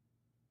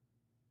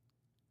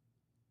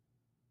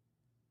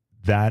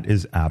 That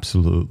is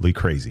absolutely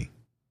crazy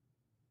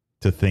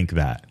to think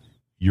that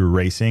you're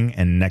racing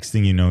and next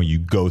thing you know, you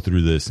go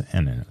through this.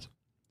 And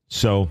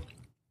so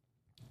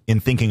in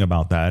thinking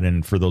about that,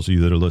 and for those of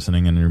you that are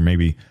listening and you're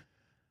maybe,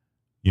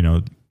 you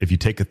know, if you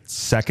take a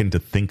second to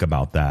think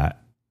about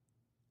that,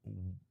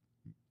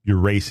 you're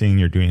racing,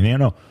 you're doing, you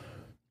know,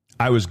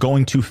 I was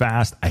going too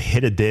fast. I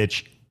hit a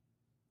ditch.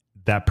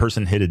 That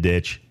person hit a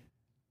ditch,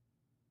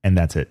 and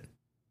that's it.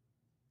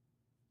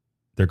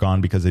 They're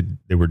gone because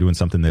they were doing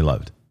something they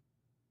loved.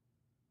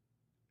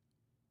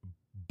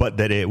 But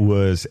that it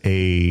was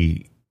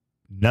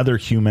another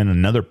human,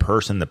 another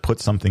person that put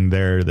something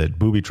there, that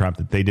booby trapped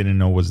that they didn't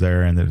know was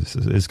there. And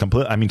it's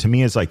complete. I mean, to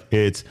me, it's like,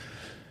 I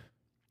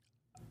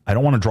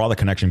don't want to draw the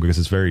connection because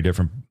it's very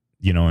different,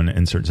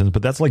 in certain sense,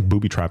 but that's like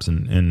booby traps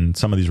in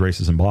some of these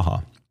races in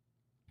Baja,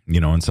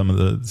 and some of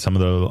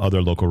the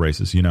other local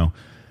races, you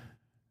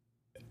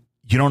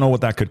don't know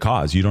what that could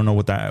cause. You don't know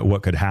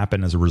what could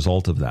happen as a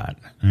result of that.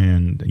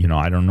 And,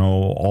 I don't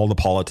know all the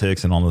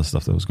politics and all the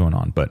stuff that was going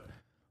on, but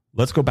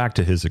let's go back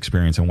to his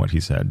experience and what he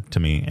said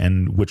to me,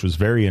 and which was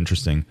very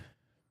interesting.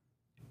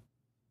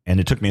 And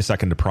it took me a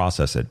second to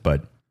process it,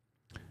 but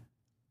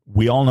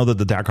we all know that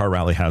the Dakar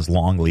Rally has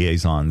long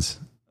liaisons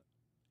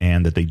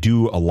and that they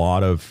do a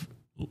lot of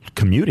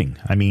commuting.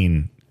 I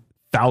mean,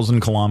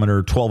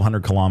 1,000-kilometer,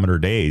 1,200-kilometer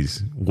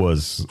days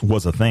was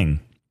a thing.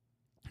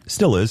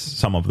 Still is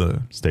some of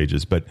the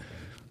stages, but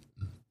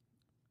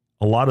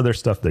a lot of their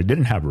stuff, they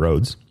didn't have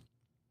roads.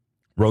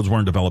 Roads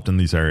weren't developed in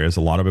these areas.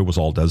 A lot of it was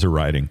all desert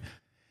riding.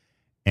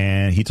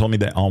 And he told me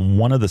that on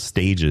one of the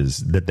stages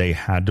that they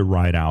had to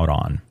ride out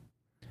on,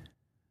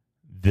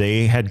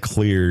 they had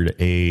cleared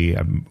if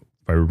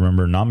I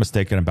remember not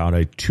mistaken, about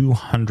a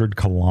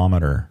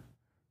 200-kilometer,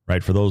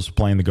 right? For those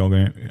playing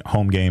the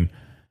home game,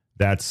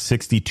 that's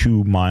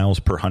 62 miles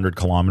per 100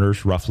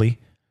 kilometers, roughly.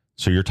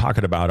 So you're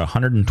talking about a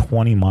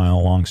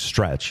 120-mile long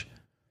stretch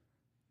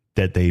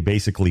that they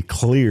basically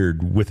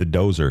cleared with a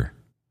dozer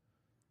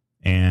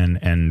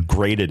and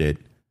graded it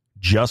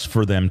just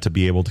for them to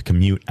be able to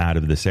commute out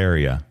of this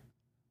area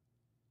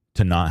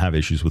to not have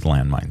issues with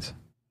landmines.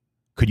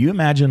 Could you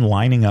imagine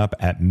lining up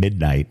at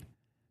midnight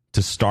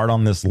to start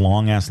on this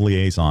long-ass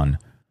liaison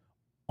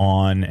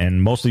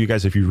and most of you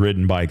guys, if you've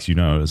ridden bikes,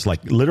 it's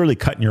like literally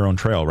cutting your own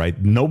trail, right?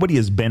 Nobody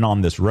has been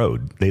on this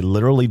road. They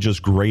literally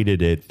just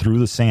graded it through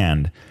the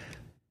sand.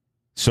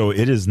 So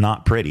it is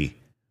not pretty.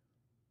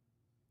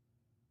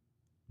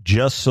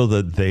 Just so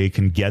that they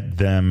can get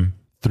them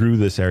through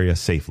this area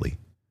safely.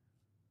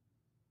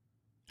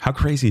 How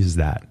crazy is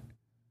that?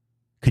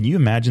 Can you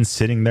imagine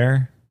sitting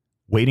there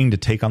waiting to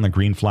take on the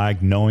green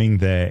flag, knowing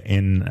that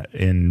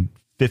in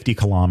 50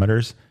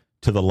 kilometers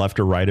to the left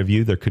or right of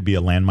you, there could be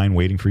a landmine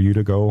waiting for you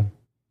to go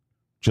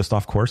just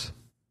off course?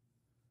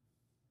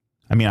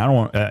 I mean, I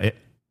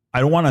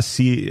don't want to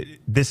see,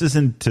 this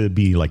isn't to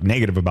be like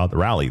negative about the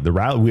rally.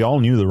 We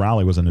all knew the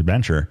rally was an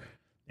adventure,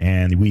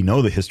 and we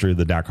know the history of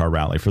the Dakar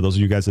Rally for those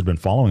of you guys that have been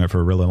following it for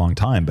a really long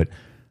time. But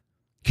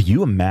could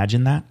you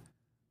imagine that?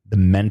 The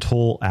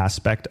mental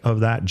aspect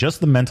of that,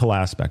 just the mental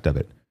aspect of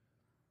it.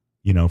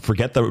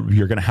 Forget that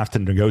you're going to have to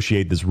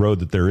negotiate this road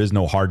that there is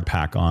no hard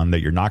pack on, that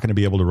you're not going to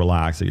be able to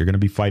relax, that you're going to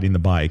be fighting the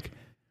bike.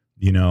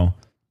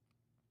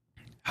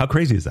 How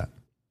crazy is that?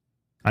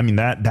 I mean,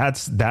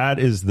 that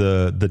is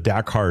the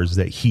Dakars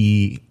that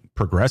he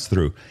progressed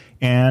through.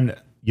 And,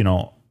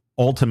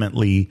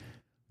 ultimately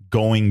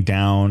going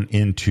down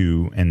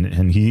into,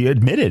 and he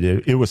admitted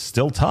it was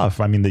still tough.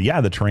 I mean,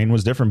 the terrain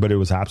was different, but it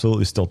was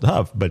absolutely still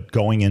tough. But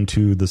going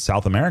into the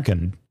South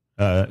American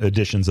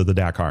editions of the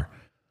Dakar,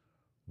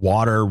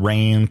 water,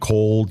 rain,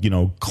 cold,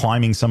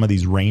 climbing some of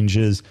these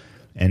ranges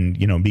and,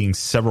 being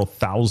several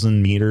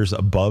thousand meters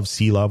above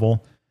sea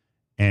level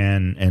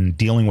and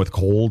dealing with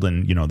cold.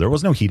 And, there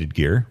was no heated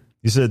gear.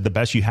 He said the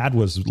best you had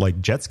was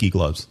like jet ski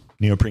gloves,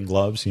 neoprene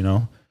gloves,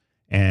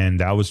 and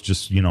that was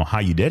just, how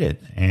you did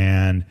it.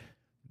 And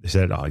they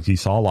said he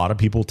saw a lot of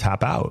people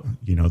tap out,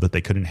 that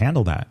they couldn't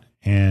handle that.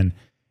 And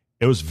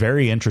it was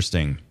very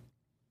interesting,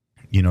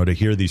 to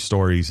hear these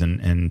stories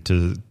and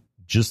to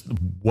just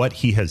what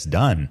he has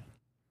done.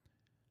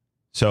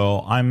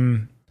 So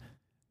I'm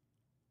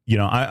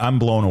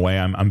blown away.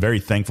 I'm very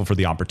thankful for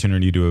the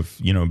opportunity to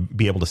have,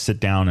 be able to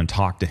sit down and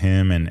talk to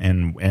him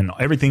and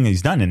everything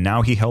he's done. And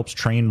now he helps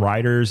train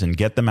riders and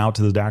get them out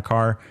to the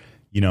Dakar,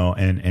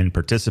 and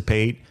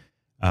participate,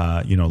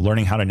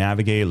 learning how to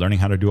navigate, learning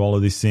how to do all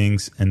of these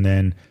things. And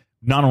then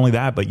not only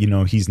that, but,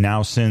 he's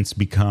now since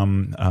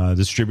become a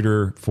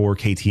distributor for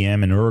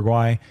KTM in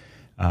Uruguay.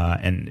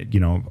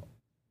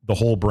 The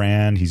whole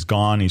brand, he's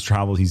gone, he's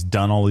traveled, he's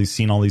done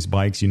seen all these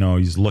bikes,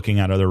 he's looking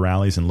at other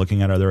rallies and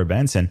looking at other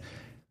events. And,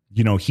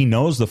 he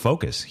knows the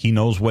focus. He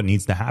knows what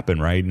needs to happen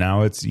right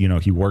now. It's,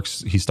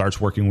 he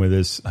starts working with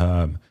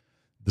the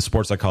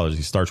sports psychologist.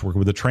 He starts working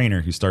with the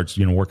trainer. He starts,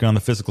 working on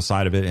the physical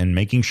side of it and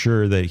making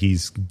sure that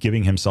he's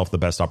giving himself the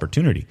best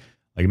opportunity.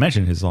 Like I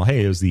mentioned,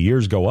 hey, as the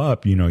years go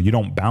up, you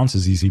don't bounce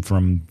as easy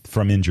from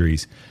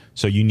injuries.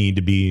 So you need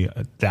to be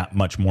that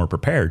much more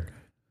prepared.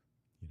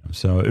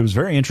 So it was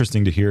very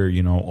interesting to hear,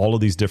 all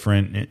of these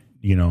different,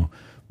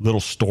 little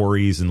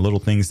stories and little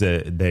things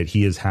that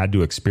he has had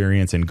to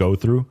experience and go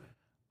through.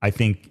 I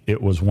think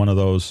it was one of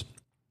those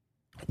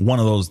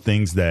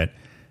things that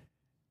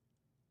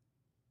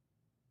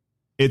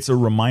it's a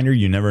reminder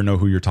you never know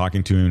who you're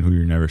talking to and who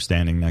you're never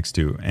standing next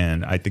to.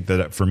 And I think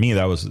that for me,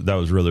 that was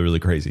really, really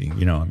crazy,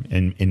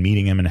 in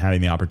meeting him and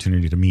having the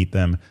opportunity to meet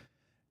them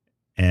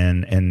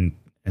and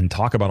and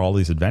talk about all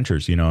these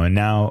adventures, and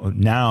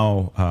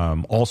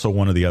now also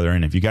one of the other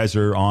end. If you guys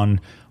are on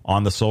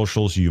the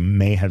socials, you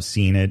may have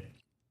seen it.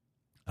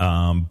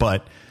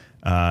 But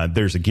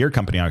there's a gear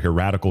company out here,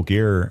 Radical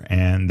Gear,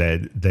 and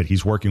that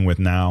he's working with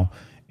now,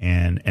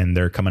 and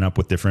they're coming up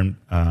with different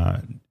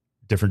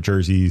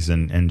jerseys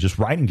and just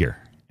riding gear.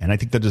 And I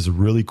think that is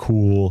really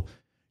cool.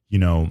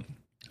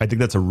 I think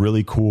that's a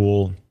really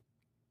cool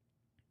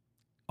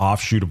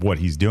offshoot of what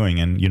he's doing.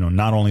 And,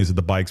 not only is it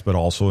the bikes, but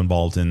also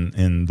involved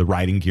in the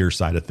riding gear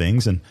side of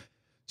things. And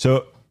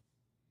so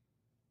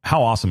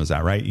how awesome is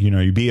that, right?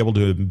 You'd be able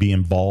to be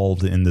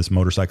involved in this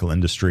motorcycle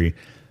industry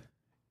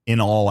in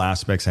all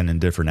aspects and in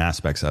different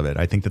aspects of it.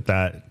 I think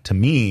that to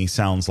me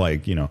sounds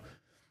like,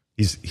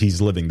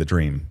 he's living the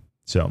dream.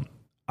 So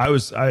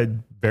I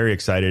very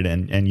excited.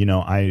 And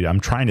I'm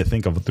trying to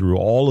think of through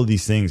all of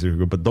these things,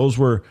 but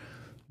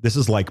this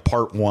is like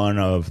part one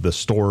of the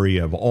story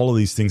of all of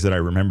these things that I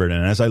remembered.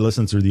 And as I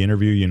listened through the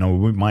interview,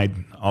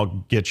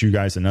 I'll get you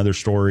guys another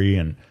story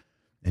and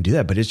do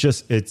that. But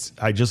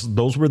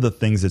those were the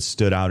things that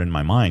stood out in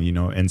my mind,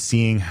 and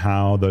seeing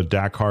how the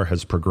Dakar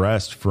has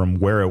progressed from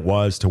where it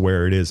was to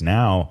where it is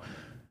now.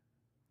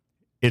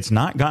 It's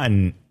not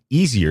gotten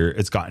easier.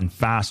 It's gotten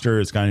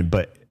faster.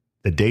 But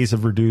the days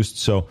have reduced.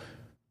 So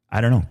I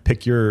don't know,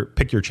 pick your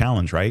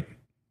challenge, right?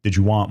 Did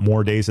you want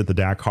more days at the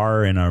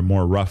Dakar and a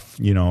more rough,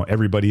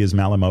 everybody is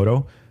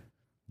Malamoto?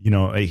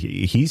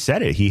 He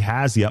said it. He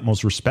has the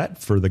utmost respect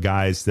for the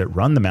guys that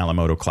run the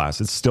Malamoto class.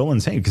 It's still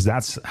insane because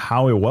that's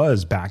how it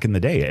was back in the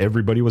day.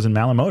 Everybody was in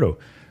Malamoto.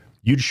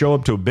 You'd show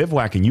up to a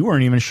bivouac and you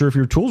weren't even sure if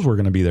your tools were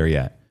going to be there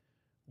yet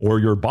or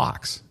your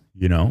box,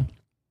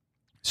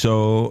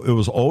 So it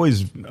was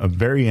always a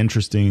very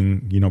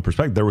interesting,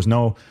 perspective. There was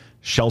no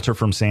shelter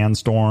from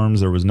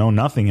sandstorms. There was no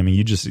nothing. I mean,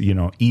 you just,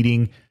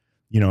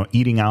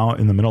 eating out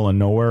in the middle of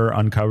nowhere,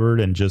 uncovered,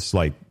 and just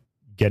like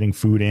getting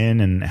food in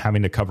and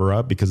having to cover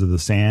up because of the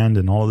sand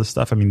and all of this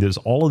stuff. I mean, there's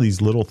all of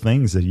these little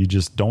things that you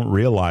just don't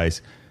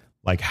realize,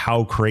 like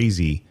how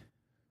crazy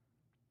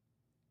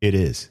it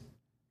is,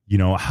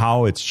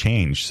 how it's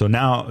changed. So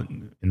now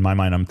in my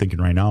mind, I'm thinking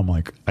right now, I'm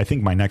like, I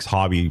think my next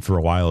hobby for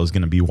a while is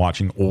going to be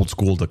watching old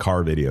school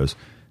Dakar videos.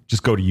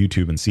 Just go to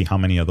YouTube and see how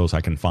many of those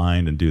I can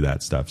find and do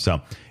that stuff.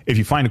 So if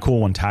you find a cool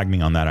one, tag me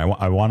on that.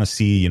 I want to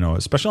see,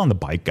 especially on the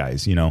bike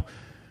guys,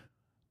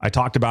 I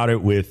talked about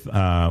it with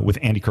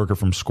Andy Kirker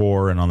from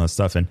Score and all that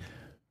stuff. And,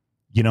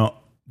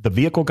 the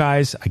vehicle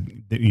guys,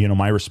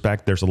 my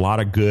respect, there's a lot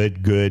of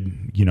good,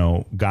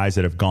 guys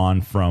that have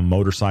gone from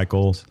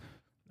motorcycles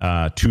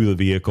to the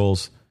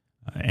vehicles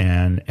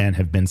and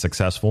have been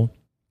successful.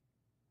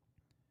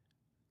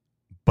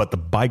 But the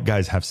bike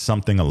guys have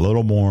something a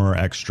little more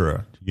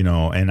extra,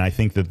 and I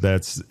think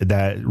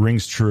that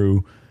rings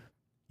true,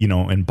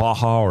 in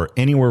Baja or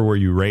anywhere where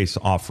you race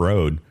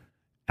off-road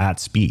at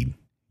speed.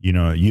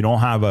 You don't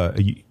have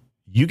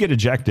you get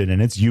ejected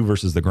and it's you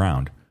versus the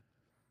ground.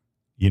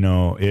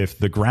 If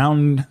the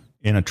ground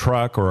in a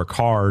truck or a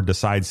car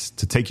decides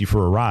to take you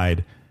for a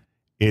ride,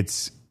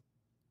 it's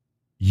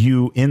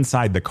you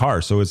inside the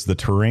car. So it's the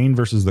terrain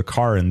versus the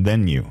car and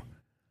then you.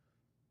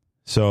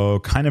 So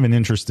kind of an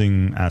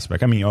interesting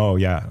aspect. I mean, oh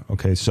yeah.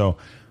 Okay. So,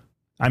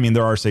 I mean,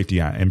 there are safety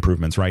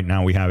improvements. Right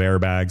now we have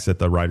airbags that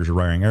the riders are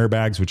wearing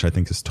airbags, which I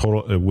think is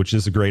which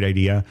is a great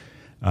idea.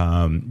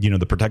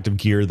 The protective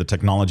gear, the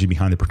technology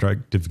behind the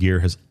protective gear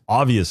has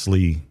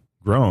obviously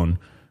grown,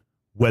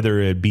 whether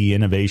it be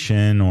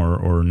innovation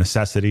or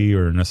necessity,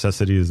 or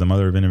necessity is the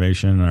mother of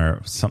innovation,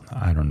 or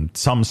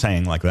some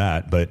saying like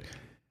that. But,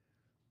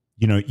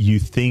 you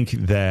think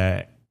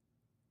that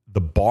the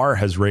bar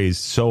has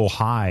raised so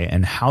high,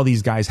 and how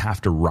these guys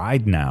have to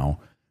ride now,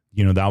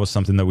 that was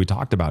something that we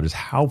talked about, is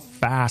how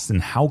fast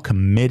and how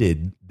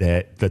committed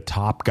that the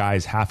top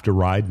guys have to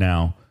ride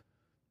now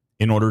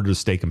in order to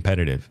stay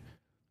competitive.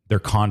 Their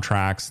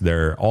contracts,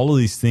 all of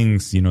these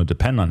things,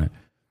 depend on it.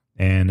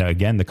 And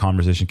again, the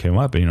conversation came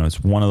up,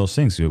 it's one of those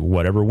things,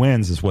 whatever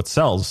wins is what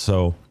sells.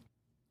 So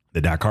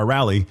the Dakar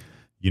Rally,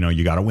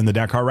 you got to win the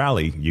Dakar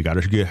Rally. You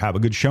got to have a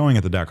good showing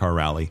at the Dakar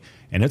Rally.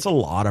 And it's a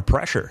lot of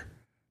pressure,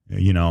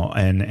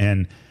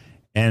 and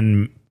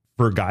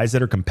for guys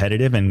that are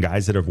competitive and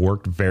guys that have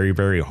worked very,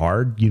 very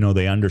hard,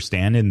 they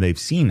understand and they've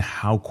seen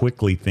how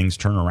quickly things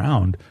turn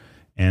around.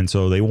 And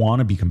so they want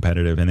to be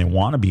competitive and they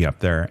want to be up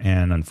there.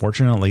 And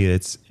unfortunately,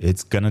 it's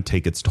going to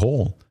take its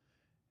toll,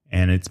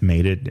 and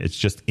it's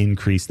just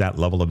increased that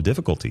level of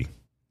difficulty.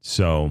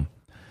 So,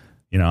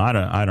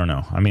 I don't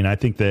know. I mean, I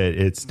think that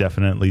it's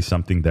definitely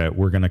something that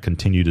we're going to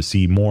continue to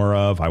see more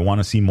of. I want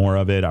to see more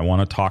of it. I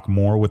want to talk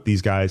more with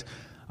these guys.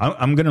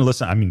 I'm going to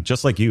listen. I mean,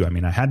 just like you, I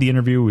mean, I had the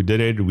interview, we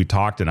did it, we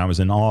talked, and I was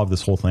in awe of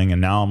this whole thing.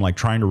 And now I'm like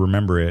trying to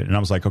remember it. And I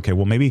was like, okay,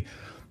 well, maybe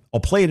I'll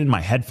play it in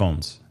my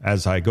headphones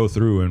as I go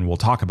through and we'll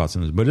talk about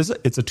something. But it's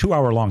a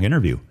 2-hour long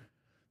interview,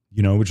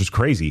 which is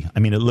crazy. I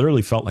mean, it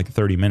literally felt like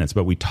 30 minutes,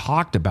 but we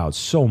talked about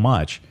so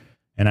much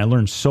and I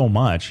learned so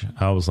much.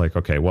 I was like,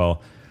 okay,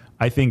 well,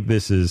 I think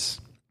this is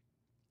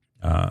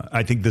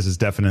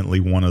definitely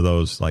one of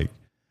those, like,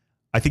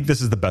 I think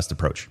this is the best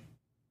approach.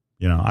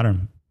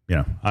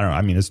 I don't know.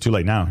 I mean, it's too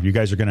late now. You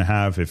guys are going to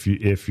have, if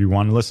you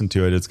want to listen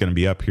to it, it's going to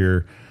be up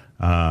here.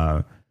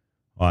 Well,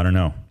 I don't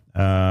know.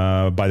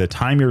 By the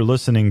time you're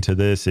listening to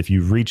this, if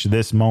you've reached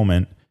this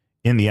moment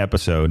in the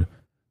episode,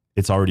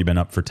 it's already been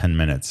up for 10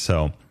 minutes.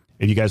 So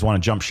if you guys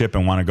want to jump ship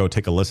and want to go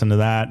take a listen to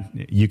that,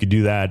 you could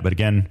do that. But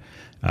again,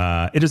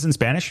 it is in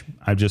Spanish.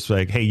 I'm just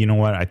like, hey, you know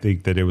what? I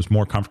think that it was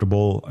more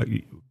comfortable.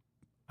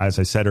 As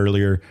I said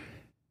earlier,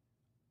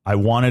 I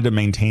wanted to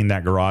maintain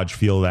that garage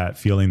feel, that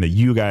feeling that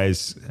you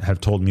guys have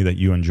told me that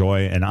you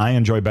enjoy, and I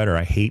enjoy better.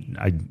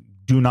 I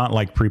do not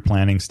like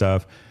pre-planning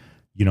stuff.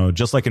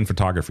 Just like in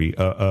photography,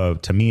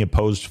 to me, a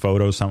posed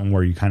photo, something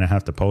where you kind of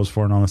have to pose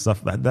for and all this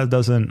stuff, that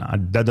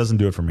doesn't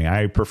do it for me.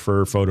 I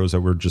prefer photos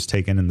that were just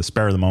taken in the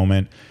spur of the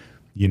moment,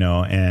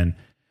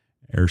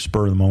 or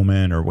spur of the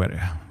moment, or what,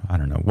 I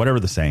don't know, whatever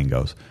the saying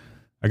goes.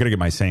 I got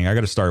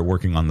to start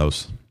working on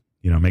those,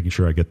 making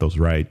sure I get those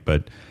right.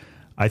 But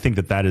I think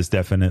that is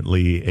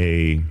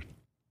definitely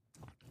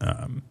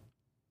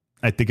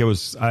I think it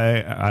was,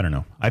 I don't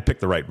know. I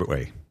picked the right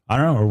way. I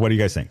don't know. Or what do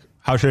you guys think?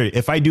 How should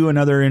if I do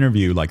another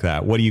interview like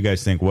that, what do you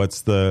guys think?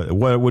 What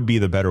would be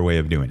the better way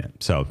of doing it?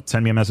 So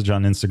send me a message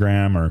on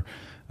Instagram, or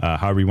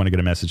however you want to get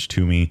a message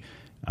to me.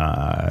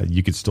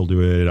 You could still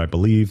do it, I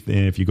believe.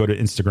 If you go to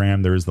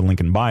Instagram, there is the link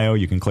in bio.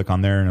 You can click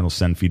on there and it'll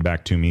send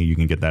feedback to me. You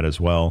can get that as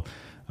well.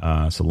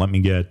 So let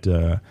me get,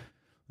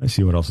 let's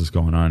see what else is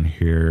going on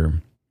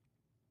here.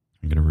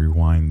 I'm going to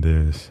rewind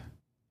this.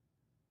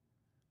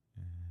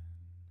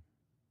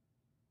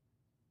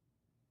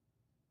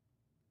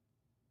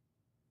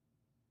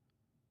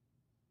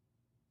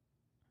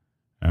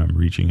 I'm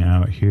reaching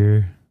out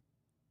here.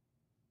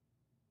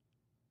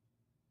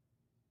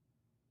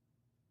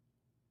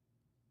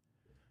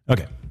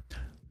 Okay.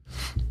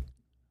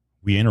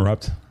 We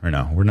interrupt, or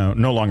no? We're no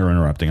longer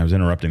interrupting. I was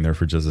interrupting there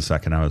for just a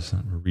second. I was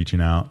reaching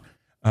out.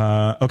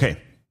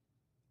 Okay.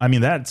 I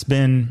mean, that's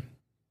been.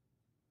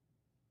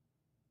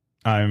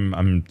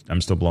 I'm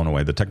still blown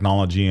away. The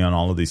technology on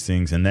all of these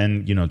things, and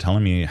then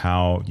telling me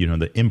how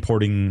the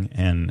importing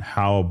and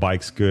how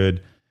bikes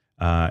good.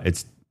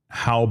 It's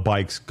how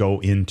bikes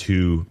go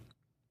into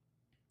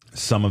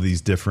some of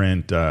these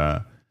different,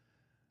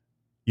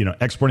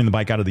 exporting the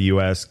bike out of the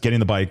U.S., getting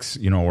the bikes,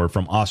 or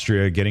from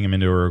Austria, getting them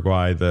into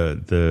Uruguay,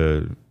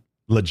 the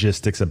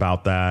logistics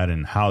about that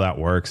and how that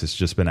works. It's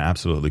just been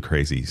absolutely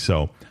crazy.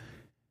 So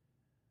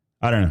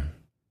I don't know.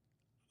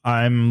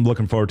 I'm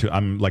looking forward to,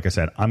 like I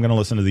said, I'm going to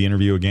listen to the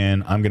interview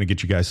again. I'm going to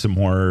get you guys some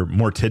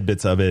more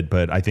tidbits of it.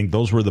 But I think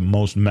those were the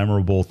most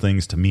memorable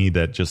things to me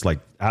that just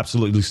like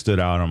absolutely stood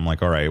out. I'm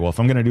like, all right, well,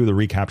 if I'm going to do the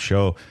recap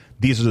show,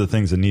 these are the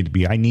things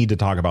that I need to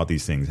talk about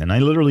these things. And I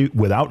literally,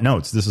 without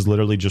notes, this is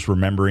literally just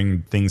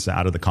remembering things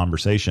out of the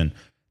conversation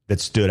that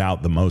stood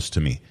out the most to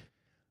me,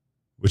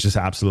 which is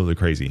absolutely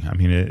crazy. I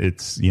mean,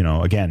 it's,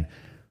 again,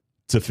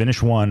 to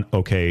finish 1,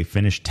 okay,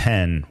 finish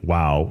 10.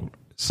 Wow.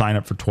 Sign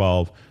up for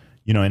 12.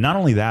 And not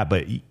only that,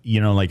 but,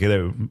 like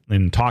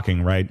in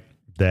talking, right,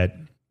 that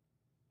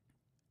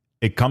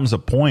it comes a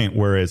point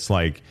where it's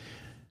like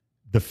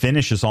the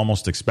finish is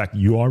almost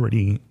you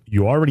already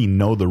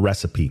know the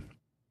recipe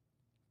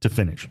to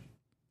finish.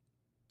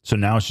 So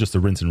now it's just a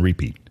rinse and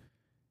repeat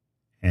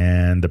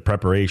and the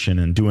preparation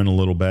and doing a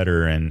little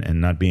better and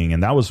not being.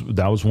 And that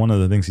was one of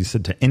the things he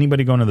said to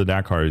anybody going to the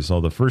Dakar. So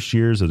the first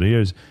years of the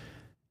years,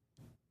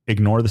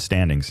 ignore the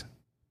standings.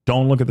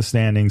 Don't look at the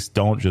standings.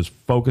 Don't just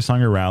focus on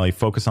your rally,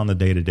 focus on the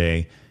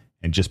day-to-day,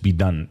 and just be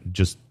done.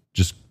 Just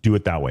do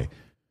it that way.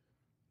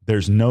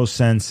 There's no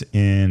sense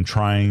in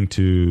trying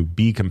to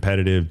be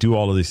competitive, do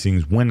all of these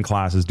things, win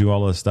classes, do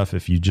all of this stuff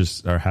if you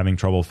just are having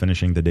trouble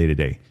finishing the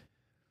day-to-day.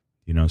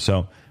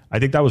 So I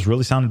think that was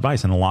really sound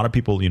advice. And a lot of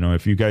people,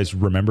 if you guys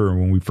remember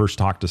when we first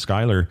talked to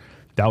Skylar,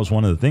 that was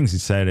one of the things he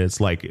said.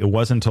 It's like, it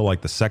wasn't until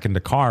like the second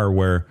Dakar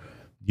where,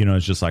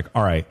 it's just like,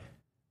 all right,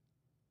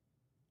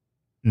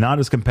 not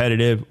as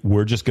competitive.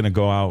 We're just going to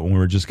go out and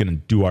we're just going to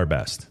do our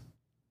best.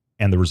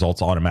 And the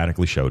results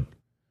automatically showed.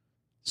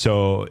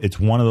 So it's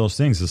one of those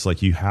things. It's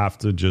like you have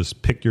to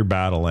just pick your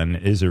battle.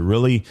 And does it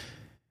really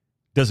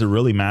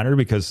matter?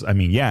 Because, I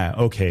mean, yeah,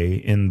 okay,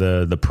 in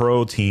the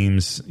pro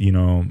teams,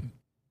 the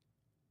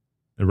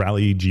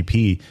Rally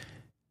GP,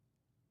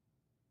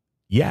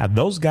 yeah,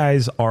 those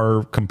guys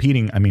are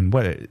competing. I mean,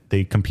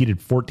 they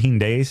competed 14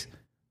 days,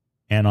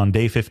 and on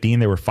day 15,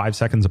 they were 5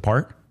 seconds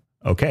apart.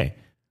 Okay.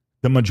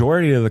 The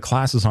majority of the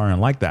classes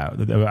aren't like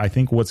that. I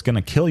think what's going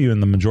to kill you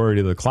in the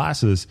majority of the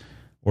classes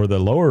or the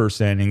lower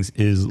standings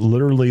is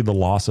literally the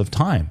loss of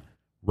time.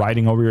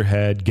 Riding over your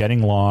head,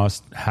 getting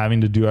lost,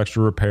 having to do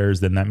extra repairs.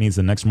 Then that means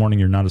the next morning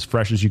you're not as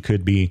fresh as you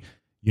could be.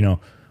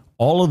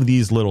 All of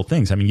these little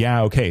things. I mean,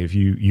 yeah, okay, if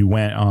you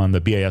went on the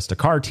BAS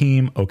Dakar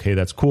team, okay,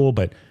 that's cool.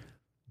 But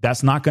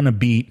that's not going to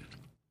beat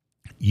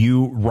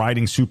you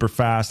riding super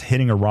fast,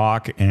 hitting a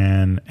rock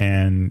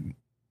and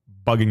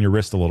bugging your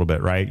wrist a little bit,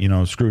 right?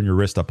 Screwing your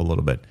wrist up a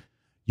little bit.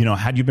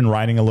 Had you been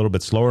riding a little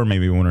bit slower,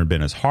 maybe it wouldn't have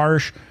been as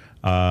harsh.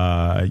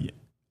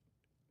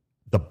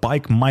 the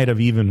bike might have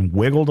even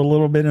wiggled a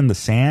little bit in the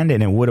sand,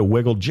 and it would have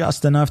wiggled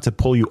just enough to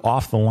pull you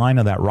off the line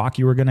of that rock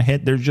you were going to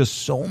hit. There's just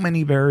so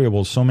many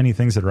variables, so many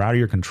things that are out of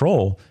your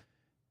control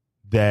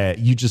that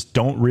you just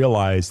don't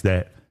realize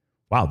that,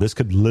 wow, this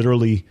could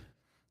literally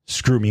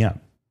screw me up.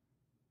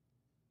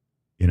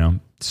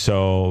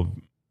 So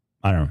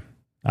I don't know.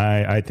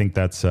 I think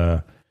that's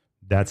an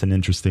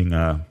interesting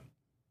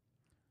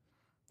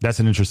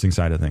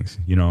side of things.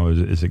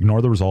 Is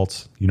ignore the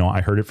results.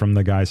 I heard it from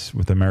the guys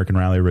with American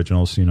Rally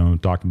Originals,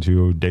 talking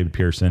to David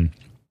Pearson,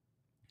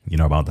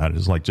 about that.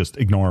 It's like, just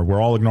ignore.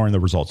 We're all ignoring the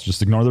results.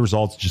 Just ignore the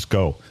results. Just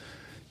go,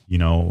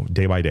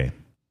 day by day.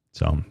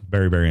 So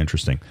very, very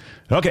interesting.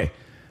 Okay.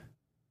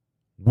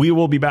 We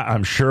will be back.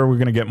 I'm sure we're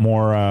going to get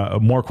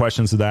more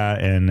questions to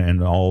that,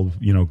 and I'll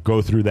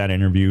go through that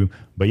interview.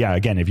 But yeah,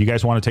 again, if you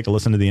guys want to take a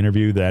listen to the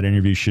interview, that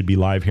interview should be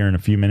live here in a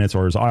few minutes,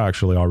 or is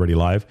actually already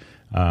live,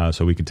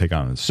 so we can take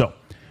on this. So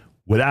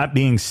with that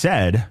being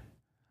said,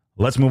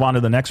 let's move on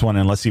to the next one,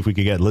 and let's see if we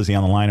can get Lizzie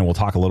on the line, and we'll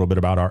talk a little bit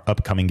about our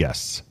upcoming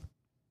guests.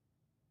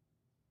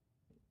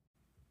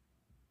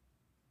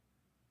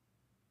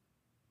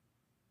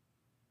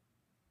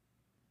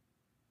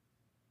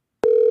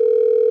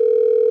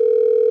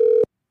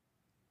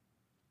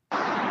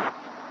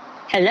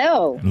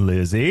 Hello.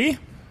 Lizzie.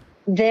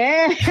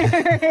 There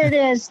it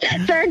is.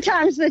 Third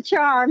time's the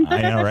charm.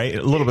 I know, right?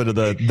 A little bit of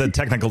the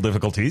technical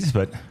difficulties,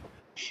 but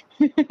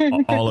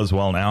all is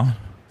well now.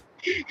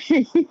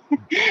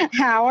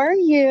 How are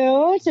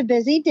you? It's a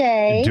busy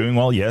day. Doing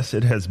well, yes.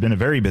 It has been a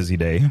very busy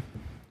day.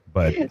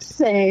 But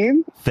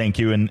same. Thank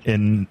you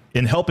in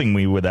helping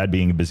me with that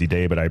being a busy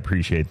day, but I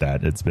appreciate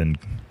that. It's been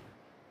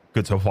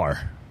good so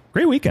far.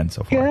 Great weekend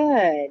so far.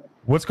 Good.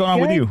 What's going on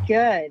with you?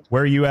 Good.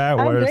 Where are you at?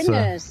 Oh,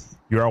 goodness.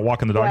 You're out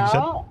walking the dog, you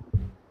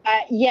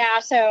said? Yeah,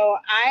 so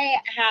I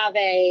have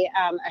a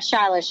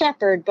Shiloh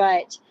Shepherd,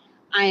 but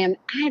I am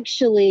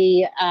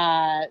actually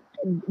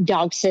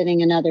dog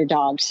sitting another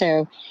dog.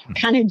 So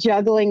kind of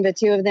juggling the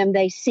two of them.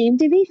 They seem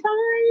to be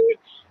fine.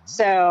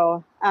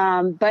 So,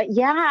 but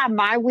yeah,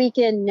 my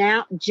weekend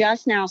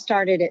just now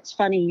started. It's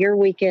funny, your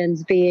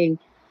weekends being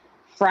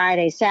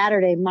Friday,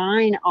 Saturday.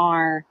 Mine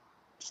are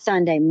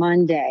Sunday,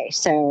 Monday.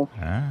 So,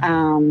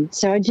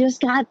 so I just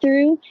got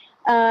through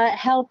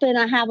helping.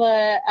 I have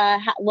a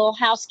little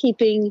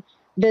housekeeping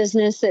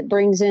business that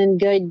brings in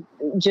good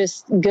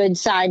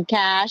side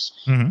cash.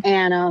 Mm-hmm.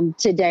 And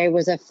today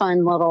was a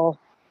fun little.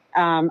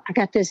 I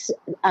got this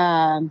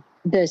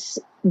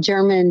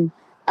German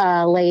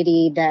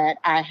lady that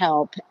I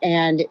help,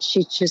 and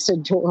she's just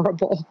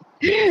adorable.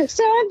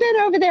 So I've been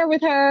over there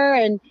with her,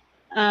 and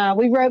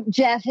we roped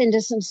Jeff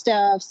into some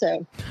stuff.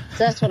 So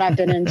that's what I've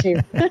been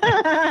into.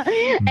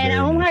 And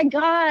oh my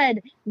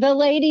God, the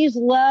ladies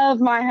love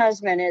my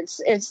husband.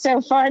 It's so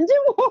fun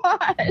to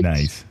watch.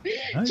 Nice.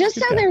 Just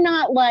so they're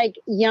not like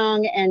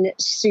young and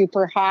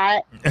super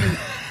hot.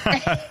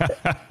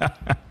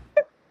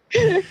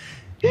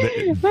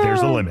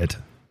 There's a limit.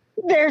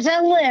 There's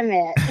a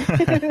limit.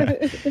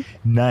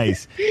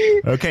 Nice.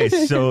 Okay,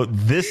 so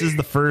this is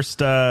the first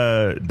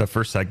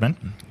segment.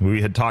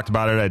 We had talked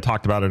about it. I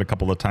talked about it a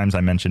couple of times.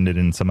 I mentioned it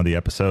in some of the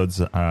episodes,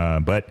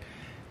 but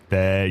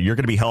that you're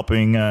going to be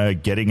helping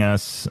getting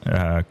us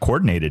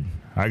coordinated.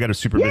 I got a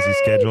super busy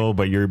schedule,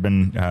 but you've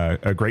been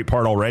a great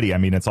part already. I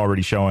mean, it's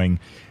already showing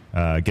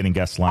getting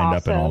guests lined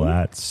up and all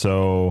that.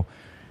 So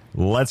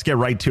let's get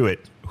right to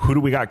it. Who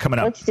do we got coming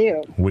up? Let's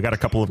do. We got a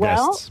couple of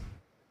guests.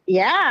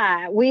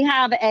 Yeah, we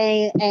have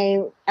a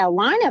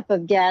lineup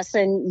of guests,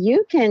 and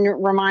you can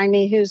remind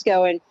me who's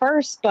going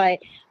first, but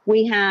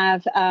we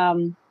have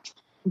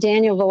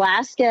Daniel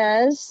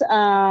Velasquez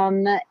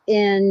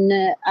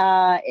in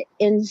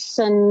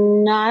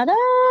Ensenada.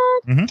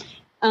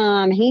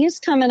 Mm-hmm. He's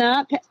coming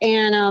up,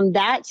 and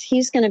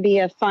he's going to be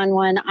a fun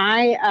one.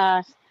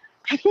 I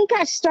think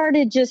I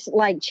started just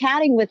like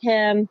chatting with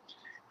him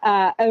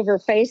over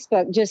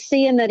Facebook, just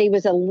seeing that he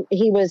was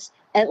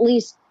at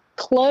least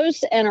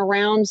close and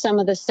around some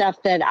of the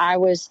stuff that I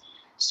was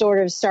sort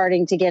of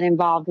starting to get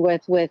involved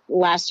with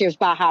last year's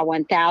Baja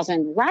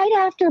 1000. Right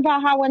after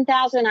Baja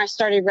 1000, I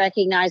started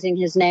recognizing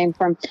his name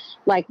from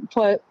like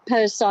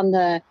posts on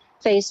the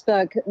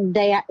Facebook,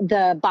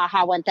 the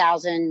Baja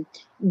 1000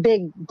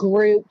 big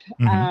group,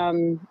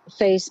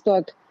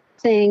 Facebook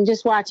thing,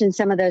 just watching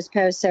some of those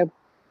posts. So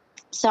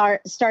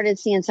started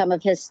seeing some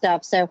of his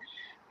stuff. So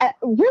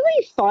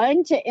really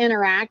fun to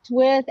interact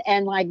with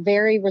and like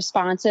very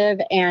responsive.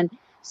 And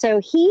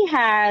so he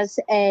has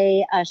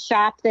a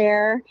shop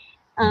there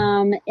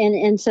in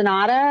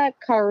Ensenada,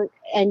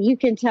 and you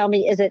can tell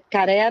me, is it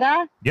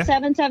Carrera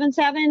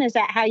 777? Is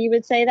that how you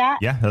would say that?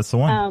 Yeah, that's the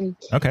one.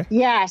 Okay.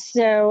 Yeah,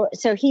 so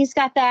he's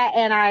got that,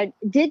 and I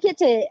did get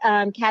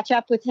to catch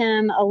up with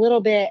him a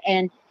little bit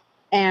and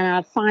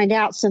find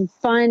out some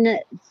fun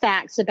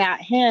facts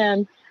about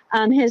him.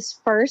 His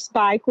first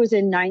bike was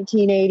in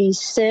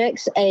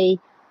 1986, a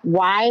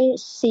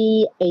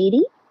YC80.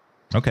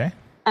 Okay.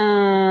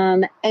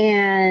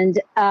 And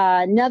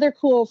another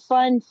cool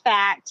fun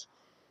fact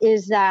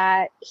is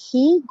that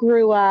he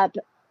grew up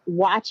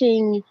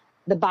watching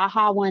the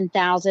Baja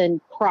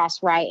 1000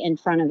 cross right in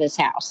front of his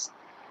house.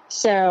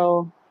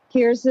 So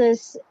here's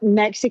this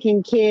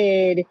Mexican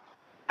kid.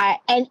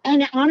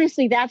 And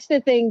honestly, that's the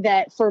thing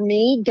that for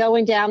me,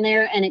 going down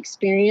there and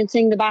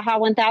experiencing the Baja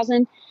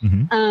 1000,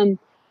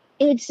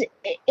 it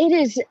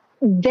is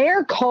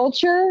their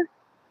culture.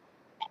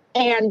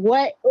 And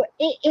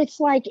it's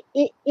like,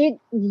 it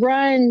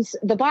runs,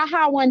 the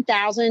Baja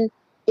 1000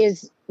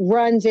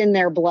 runs in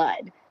their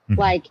blood.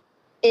 Like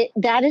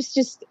that is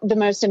just the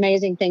most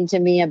amazing thing to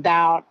me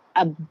about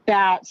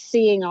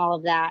seeing all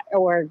of that,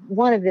 or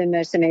one of the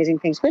most amazing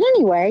things. But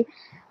anyway,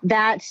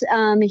 that's,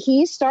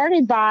 he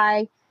started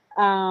by,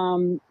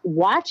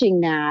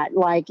 watching that,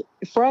 like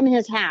from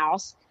his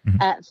house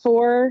at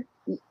 4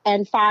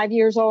 and 5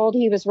 years old.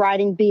 He was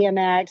riding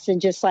BMX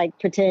and just like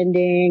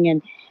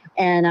pretending,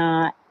 and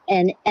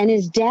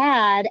his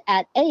dad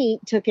at 8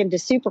 took him to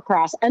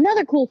Supercross.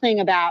 Another cool thing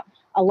about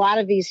a lot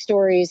of these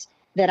stories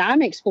that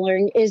I'm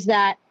exploring is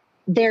that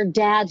their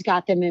dads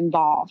got them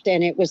involved.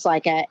 And it was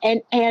like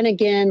and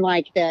again,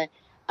 like the,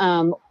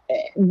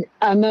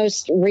 a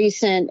most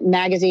recent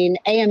magazine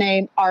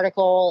AMA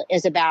article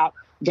is about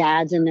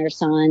dads and their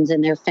sons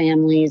and their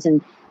families,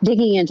 and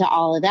digging into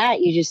all of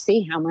that, you just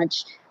see how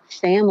much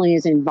family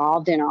is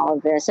involved in all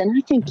of this. And I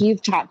think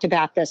you've talked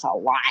about this a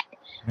lot,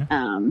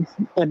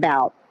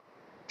 about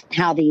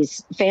how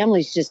these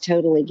families just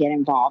totally get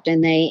involved,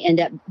 and they end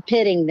up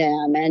pitting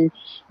them and,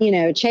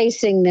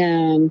 chasing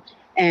them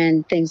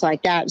and things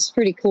like that. It's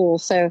pretty cool.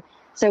 So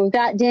we've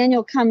got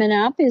Daniel coming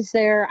up. I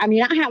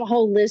have a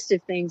whole list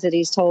of things that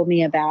he's told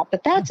me about,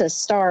 but that's a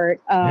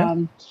start.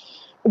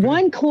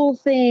 One cool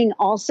thing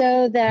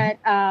also that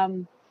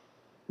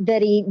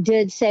he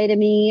did say to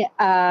me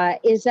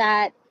is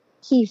that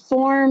he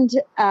formed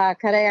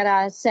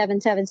Carrera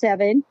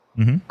 777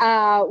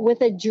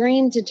 with a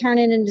dream to turn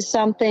it into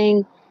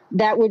something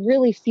that would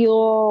really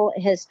fuel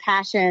his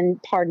passion,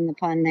 pardon the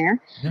pun there,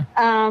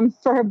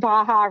 for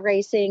Baja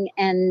racing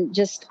and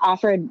just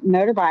off-road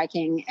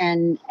motorbiking.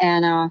 And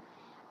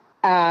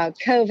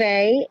Cove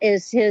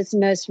is his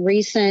most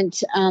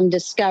recent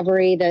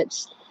discovery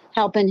that's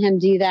helping him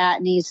do that.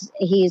 And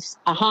he's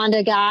a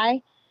Honda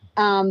guy,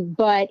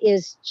 but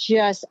is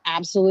just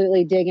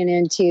absolutely digging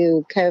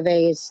into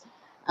Cove's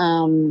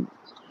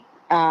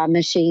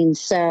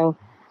machines. So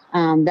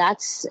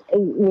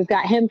we've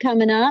got him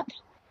coming up.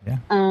 Yeah.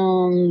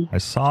 I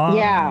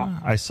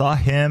saw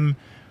him.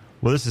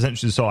 Well, this is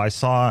interesting. So I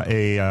saw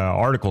a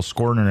article.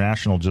 Score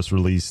International just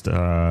released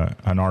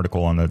an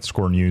article on the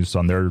Score News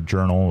on their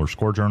journal, or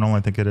Score Journal, I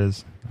think it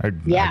is. I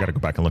got to go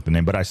back and look the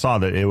name, but I saw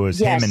that it was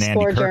him and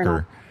Andy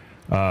Kirker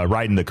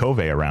riding the Cove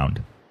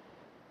around.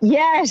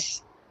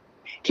 Yes.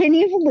 Can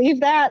you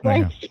believe that?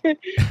 Like,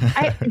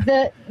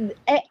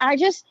 I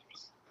just,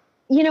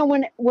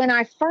 when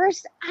I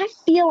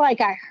feel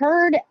like I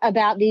heard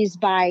about these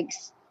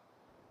bikes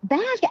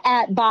back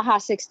at Baja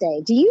 6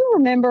 Day. Do you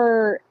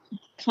remember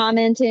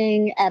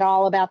commenting at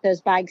all about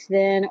those bikes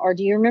then? Or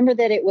do you remember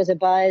that it was a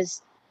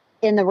buzz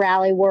in the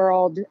rally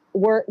world?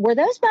 Were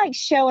those bikes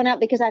showing up?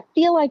 Because I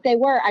feel like they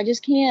were. I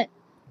just can't.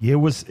 It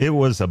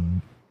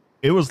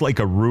was like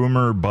a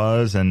rumor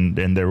buzz, and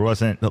there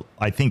wasn't,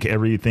 I think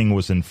everything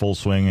was in full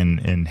swing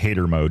and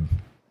hater mode.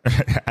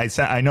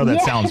 I know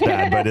that sounds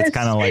bad, but it's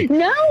kind of like,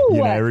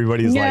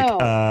 everybody's like,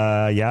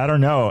 I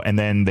don't know. And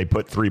then they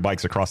put 3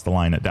 bikes across the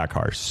line at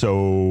Dakar.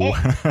 So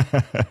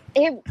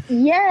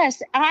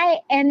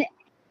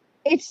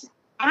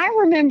I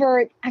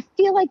remember, I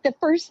feel like the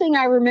first thing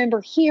I remember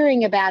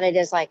hearing about it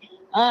is like,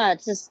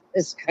 it's just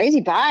this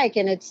crazy bike.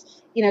 And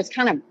it's, it's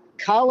kind of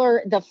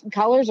the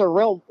colors are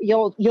real.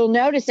 You'll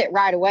notice it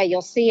right away.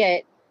 You'll see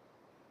it.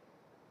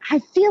 I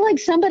feel like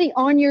somebody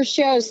on your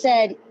show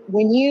said,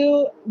 when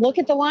you look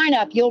at the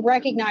lineup, you'll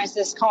recognize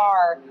this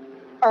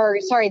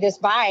this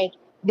bike,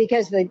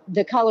 because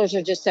the colors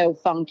are just so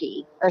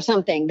funky or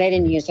something. They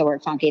didn't use the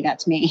word funky.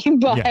 That's me.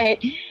 But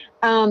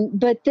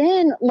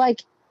then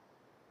like,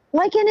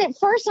 and at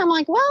first I'm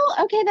like, well,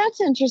 okay, that's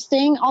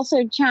interesting.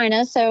 Also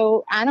China.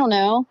 So I don't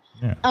know.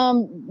 Yeah.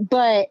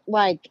 But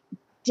like,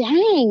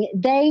 dang,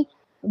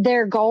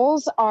 their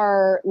goals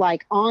are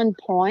like on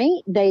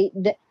point. They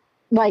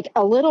like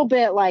a little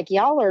bit like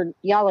y'all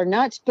are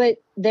nuts, but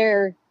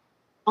they're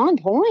on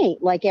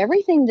point. Like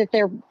everything that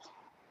they're,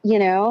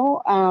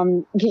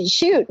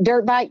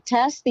 dirt bike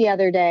test the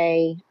other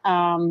day.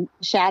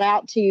 Shout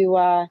out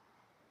to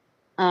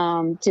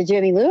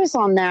Jimmy Lewis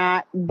on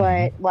that,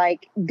 but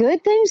like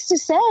good things to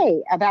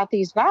say about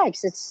these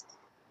bikes.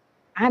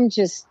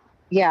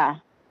 Yeah,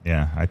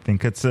 I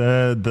think it's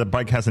the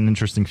bike has an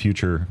interesting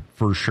future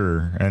for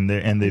sure, and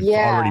they've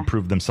already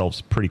proved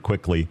themselves pretty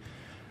quickly.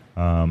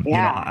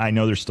 I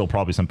know there's still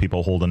probably some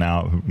people holding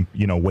out,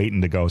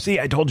 waiting to go, see,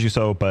 I told you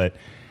so, but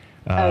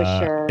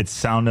it's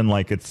sounding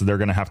like they're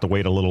going to have to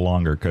wait a little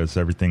longer because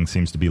everything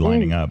seems to be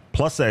lining up.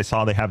 Plus, I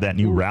saw they have that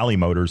new rally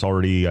motors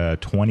already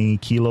 20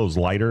 kilos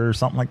lighter or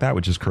something like that,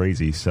 which is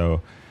crazy.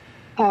 So,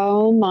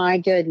 oh my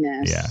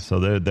goodness. Yeah, so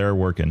they're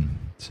working.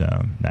 So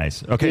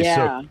nice.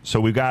 Okay,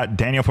 so we've got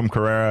Daniel from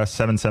Carrera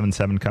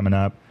 777 coming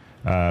up.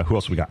 Who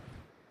else we got?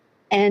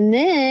 And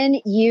then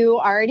you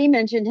already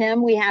mentioned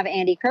him. We have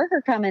Andy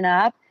Kirker coming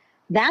up.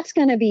 That's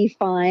going to be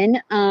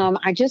fun.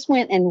 I just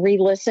went and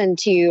re-listened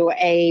to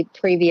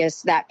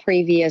that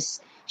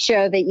previous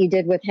show that you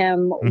did with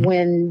him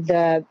when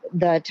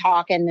the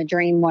talk and the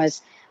dream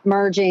was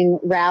merging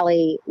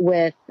Rally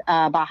with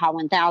Baja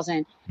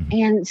 1000.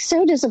 And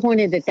so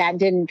disappointed that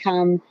didn't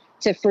come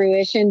to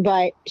fruition.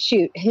 But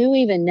shoot, who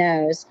even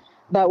knows?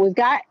 But we've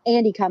got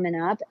Andy coming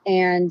up,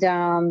 and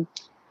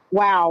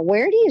wow,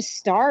 where do you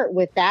start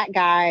with that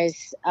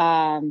guy's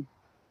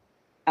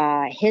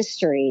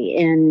history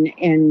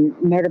in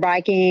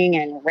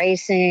motorbiking and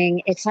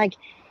racing? It's like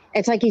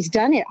he's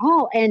done it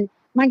all, and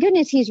my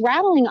goodness, he's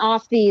rattling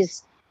off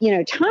these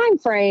time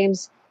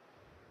frames,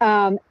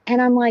 and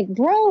I'm like,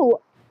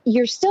 bro,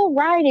 you're still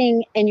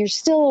riding and you're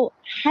still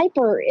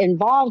hyper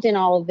involved in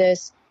all of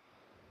this.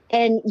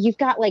 And you've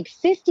got like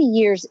 50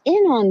 years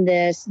in on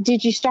this.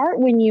 Did you start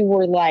when you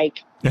were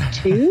like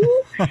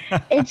 2?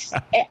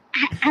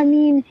 I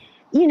mean,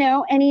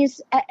 and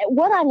he's,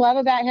 what I love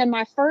about him,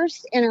 my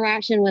first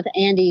interaction with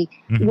Andy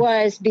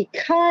was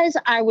because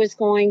I was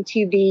going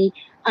to be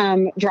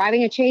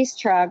driving a chase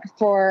truck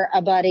for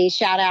a buddy,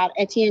 shout out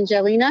Etienne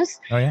Jalinas.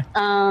 Oh, yeah.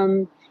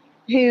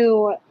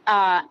 Who,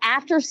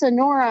 after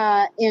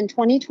Sonora in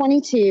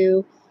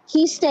 2022,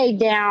 he stayed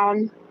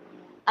down.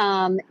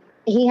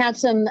 He had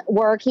some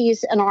work.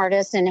 He's an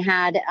artist and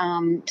had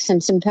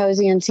some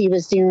symposiums he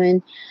was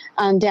doing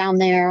down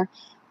there.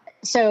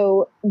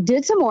 So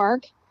did some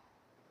work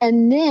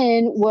and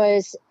then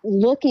was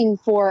looking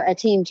for a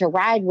team to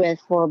ride with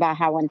for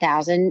Baja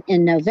 1000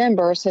 in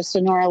November. So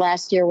Sonora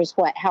last year was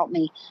what helped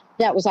me.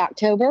 That was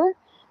October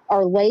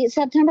or late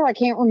September. I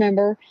can't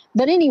remember.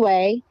 But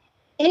anyway,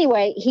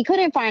 he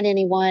couldn't find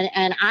anyone.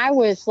 And I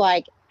was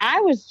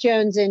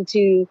jonesing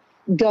to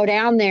go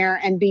down there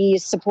and be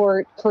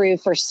support crew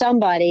for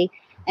somebody.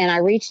 And I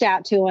reached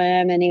out to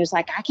him and he was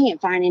like, I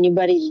can't find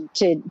anybody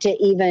to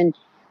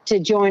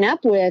join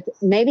up with.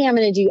 Maybe I'm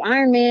going to do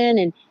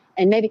Ironman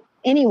and maybe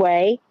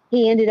anyway,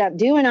 he ended up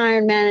doing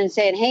Ironman and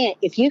saying, hey,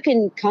 if you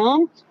can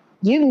come,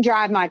 you can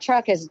drive my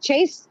truck as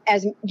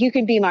you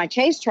can be my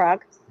chase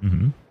truck.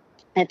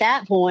 At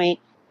that point,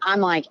 I'm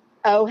like,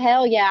 oh,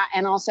 hell yeah.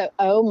 And also,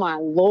 oh, my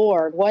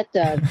Lord, what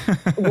have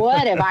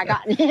I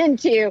gotten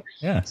into?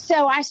 Yeah.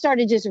 So I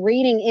started just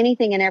reading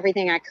anything and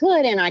everything I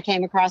could. And I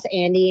came across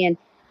Andy and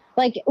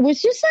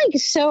was just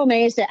so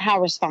amazed at how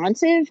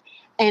responsive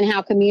and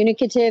how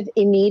communicative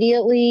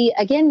immediately.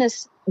 Again,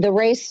 the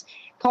race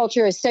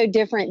culture is so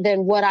different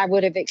than what I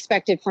would have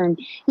expected from,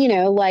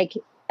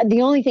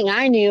 the only thing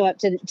I knew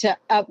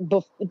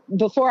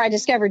before I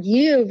discovered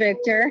you,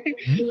 Victor,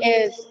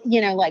 is,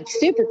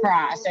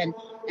 Supercross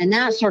and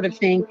that sort of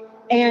thing.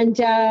 And,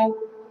 to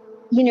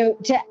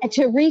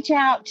reach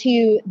out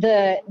to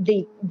the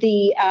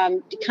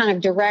kind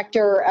of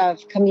director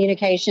of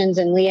communications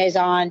and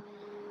liaison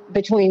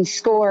between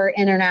SCORE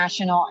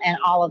International and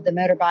all of the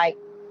motorbike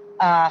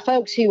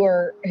folks who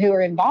are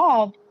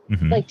involved,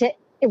 to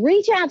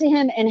reach out to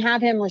him and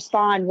have him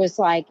respond was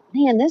like,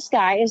 man, this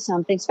guy is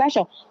something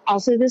special.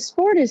 Also, this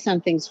sport is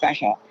something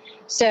special.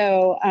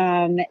 So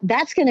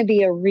that's just going to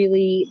be a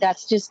really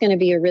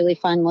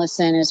fun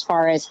listen as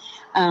far as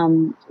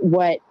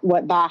what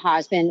Baja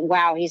has been.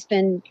 Wow, he's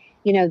been,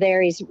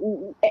 there.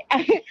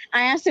 I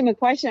asked him a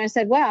question. I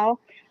said, well,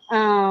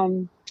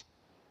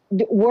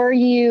 were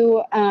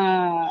you,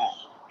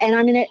 and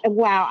I'm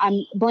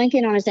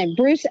blanking on his name,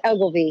 Bruce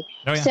Ogilvie.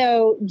 Oh, yeah.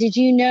 So did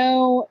you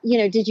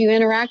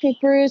interact with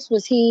Bruce?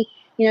 Was he,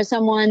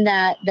 someone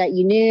that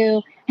you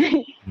knew?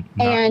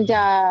 And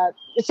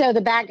so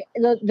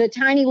the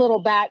tiny little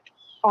back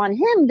on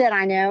him that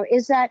I know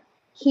is that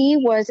he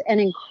was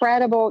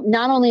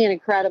not only an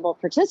incredible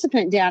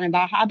participant down in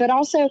Baja, but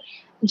also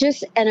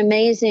just an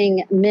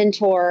amazing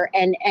mentor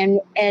and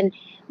kind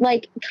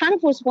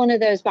of was one of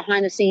those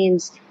behind the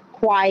scenes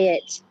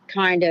quiet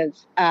kind of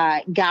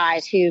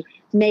guys who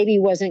maybe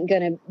wasn't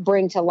going to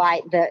bring to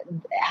light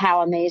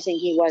how amazing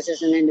he was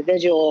as an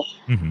individual.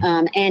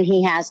 And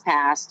he has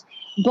passed.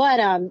 But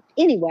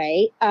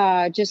anyway,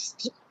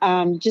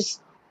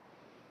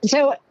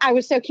 so I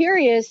was so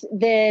curious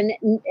then,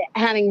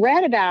 having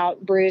read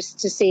about Bruce,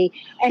 to see,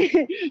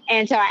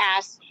 and so I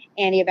asked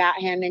Andy about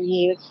him, and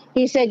he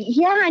said,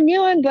 yeah, I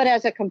knew him, but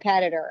as a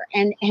competitor.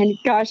 And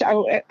gosh,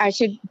 I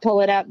should pull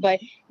it up, but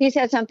he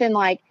said something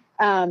like,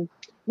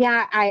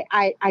 yeah,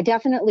 I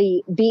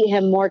definitely beat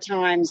him more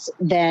times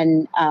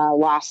than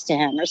lost to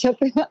him, or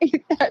something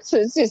like that. So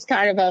it's just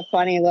kind of a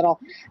funny little.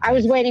 I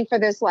was waiting for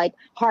this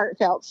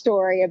heartfelt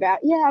story about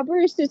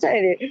Bruce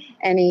decided,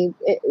 and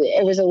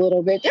it was a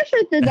little bit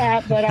different than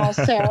that, but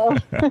also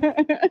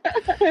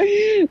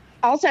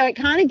it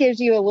kind of gives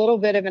you a little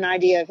bit of an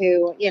idea of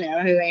who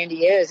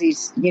Andy is.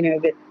 He's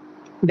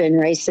been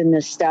racing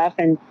this stuff,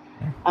 and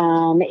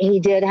he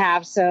did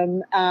have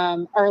some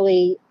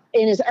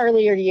in his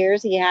earlier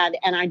years, he had,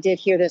 and I did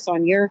hear this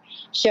on your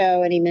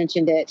show, and he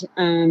mentioned it,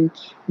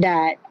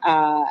 that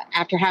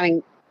after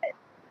having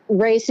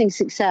racing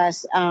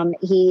success,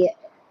 he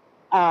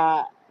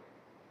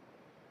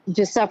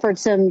just suffered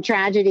some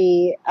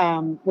tragedy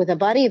with a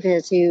buddy of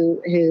his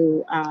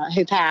who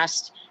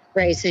passed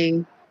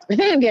racing. I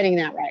think I'm getting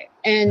that right.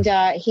 And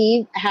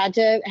he had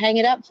to hang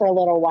it up for a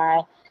little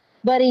while.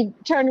 But he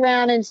turned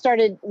around and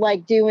started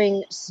like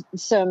doing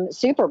some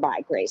super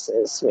bike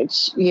races,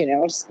 which, you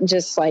know,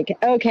 just like,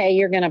 okay,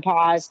 you're going to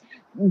pause,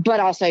 but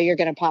also you're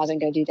going to pause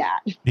and go do that.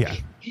 Yeah.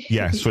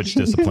 Yeah. Switch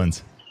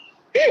disciplines.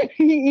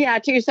 Yeah.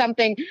 To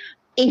something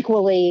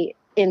equally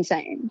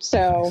insane.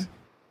 So,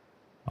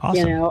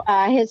 awesome. You know,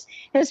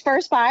 his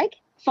first bike,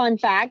 fun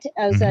fact,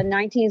 was a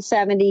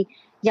 1970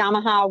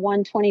 Yamaha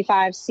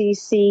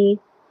 125cc.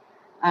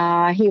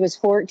 He was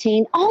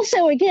 14.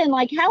 Also, again,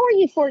 like, how are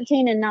you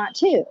 14 and not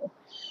 2?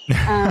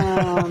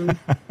 I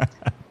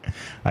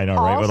know,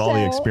 right? With all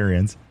the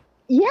experience.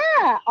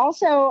 Yeah.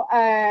 Also,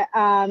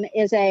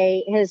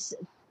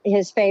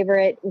 his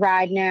favorite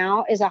ride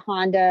now is a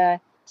Honda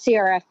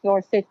CRF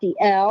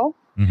 450L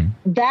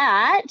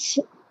that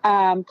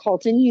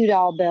Colton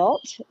Udall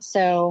built.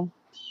 So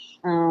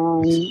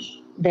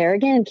there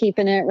again,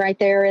 keeping it right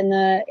there in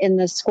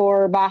the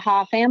Score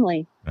Baja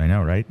family. I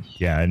know, right?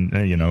 Yeah,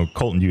 and you know,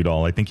 Colton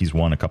Udall, I think he's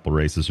won a couple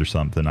races or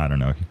something. I don't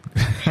know.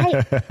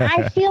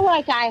 I feel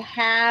like I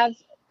have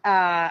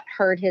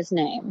heard his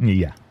name.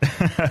 Yeah.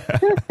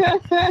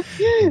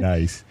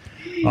 Nice.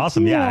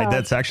 Awesome. Yeah,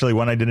 that's actually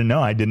one I didn't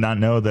know. I did not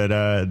know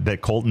that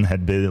Colton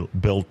had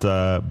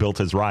built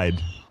his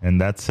ride,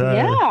 and that's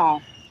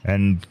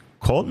and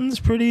Colton's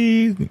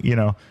pretty, you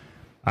know.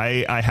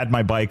 I had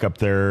my bike up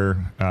there.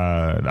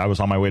 I was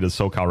on my way to the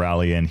SoCal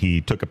rally, and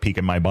he took a peek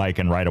at my bike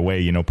and right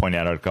away, you know, pointed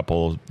out a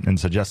couple and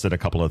suggested a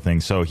couple of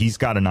things. So he's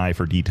got an eye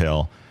for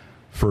detail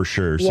for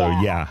sure. So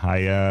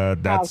yeah,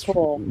 that's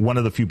cool. One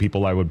of the few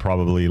people I would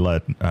probably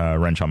let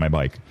wrench on my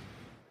bike.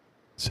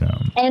 So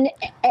and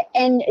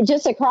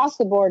just across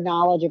the board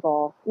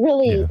knowledgeable.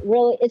 Really,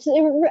 it's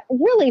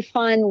really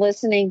fun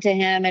listening to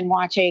him and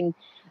watching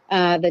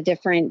the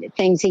different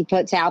things he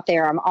puts out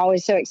there. I'm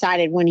always so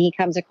excited when he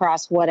comes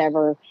across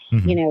whatever,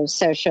 you know,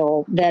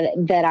 social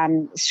that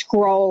I'm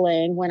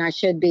scrolling when I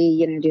should be,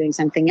 you know, doing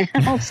something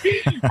else.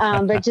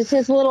 But just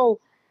those little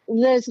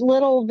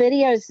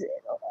videos,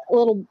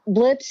 little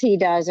blips he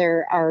does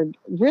are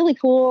really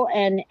cool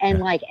and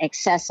like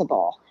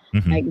accessible,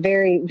 like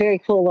very, very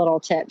cool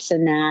little tips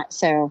in that.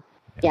 So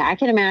yeah, I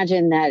can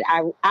imagine that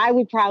I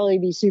would probably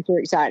be super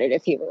excited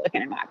if he were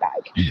looking at my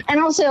bike. And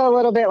also a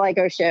little bit like,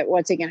 oh shit,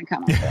 what's he going to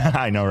come up with?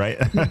 I know, right?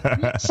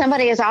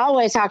 Somebody is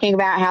always talking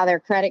about how their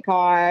credit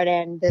card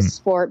and this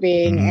sport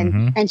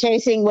being and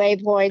chasing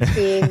waypoints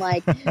being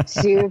like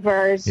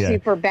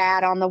super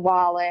bad on the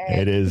wallet.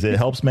 It is. It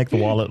helps make the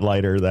wallet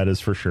lighter. That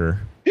is for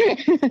sure.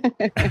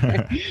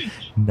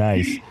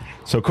 Nice.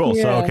 So cool.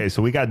 Yeah.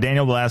 So we got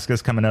Daniel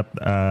Velasquez coming up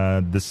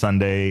this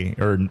Sunday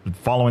or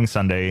following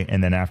Sunday,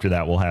 and then after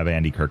that we'll have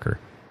Andy Kirker.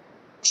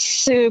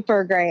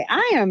 Super great.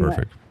 I am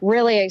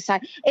really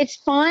excited. It's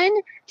fun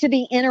to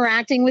be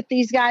interacting with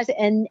these guys,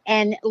 and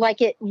like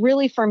it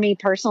really, for me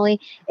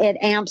personally, it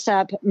amps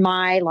up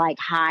my like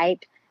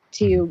hype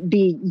to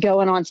be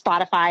going on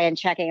Spotify and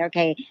checking.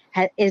 Okay,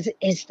 is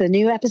the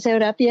new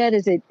episode up yet?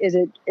 Is it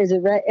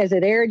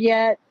aired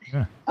yet?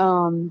 Yeah.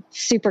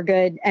 Super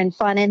good and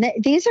fun, and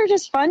these are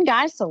just fun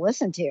guys to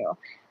listen to.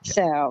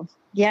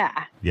 Yeah.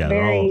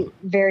 So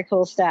very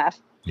cool stuff.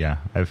 Yeah,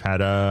 I've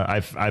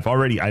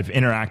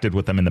interacted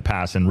with them in the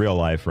past in real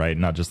life, right?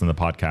 Not just in the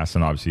podcast,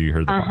 and obviously you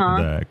heard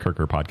the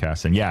Kirker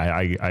podcast, and yeah,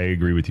 I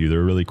agree with you.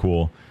 They're really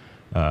cool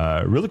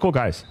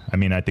guys. I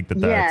mean, I think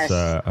that's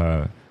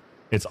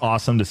it's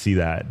awesome to see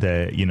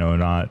that you know,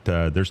 not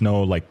there's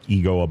no like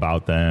ego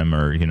about them,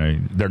 or you know,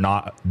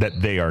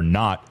 they are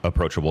not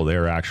approachable.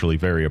 They're actually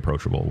very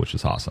approachable, which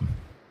is awesome.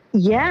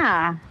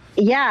 Yeah,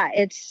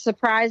 it's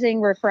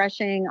surprising,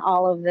 refreshing,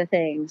 all of the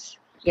things.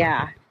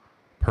 Yeah.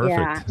 Perfect.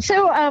 Yeah.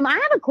 So I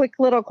have a quick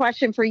little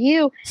question for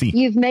you.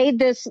 You've made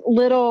this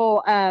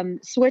little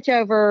switch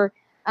over.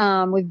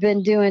 We've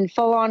been doing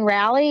full on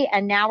rally,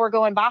 and now we're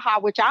going Baja,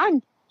 which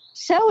I'm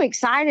so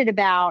excited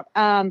about.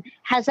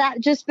 Has that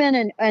just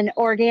been an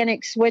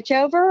organic switch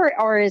over,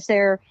 or is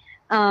there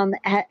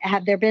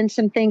have there been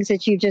some things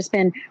that you've just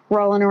been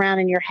rolling around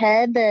in your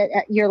head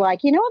that you're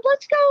like, you know what,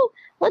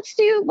 let's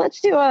do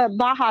a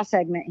Baja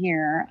segment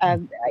here,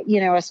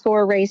 you know, a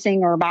Score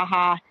Racing or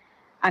Baja.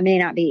 I may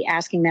not be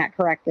asking that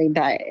correctly,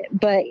 but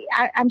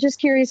I'm just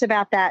curious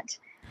about that,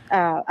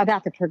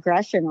 about the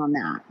progression on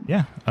that.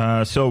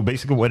 Yeah. So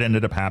basically what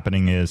ended up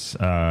happening is,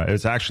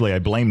 it's actually, I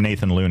blame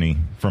Nathan Looney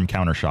from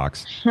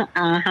Countershocks.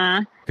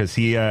 Because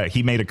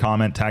he made a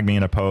comment, tagged me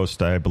in a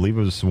post. I believe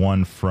it was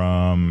one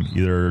from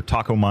either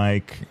Taco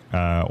Mike,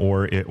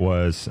 or it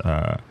was,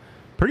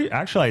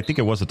 actually, I think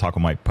it was a Taco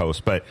Mike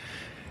post, but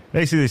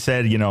basically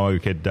said, you know, we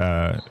could,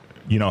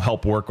 you know,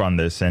 help work on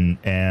this,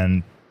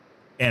 and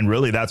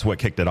really, that's what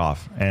kicked it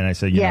off. And I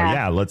said,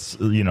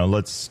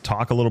 let's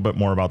talk a little bit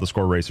more about the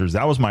Score racers.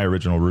 That was my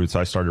original route.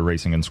 So I started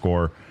racing in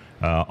Score,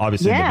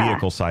 obviously the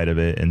vehicle side of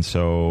it. And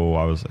so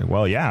I was like,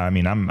 well, yeah, I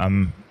mean,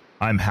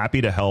 I'm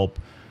happy to help,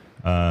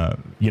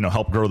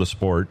 help grow the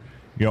sport.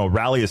 You know,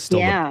 rally is still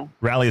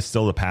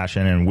the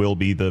passion and will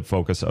be the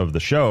focus of the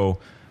show.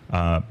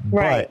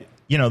 But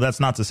you know, that's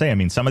not to say, I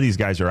mean, some of these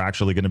guys are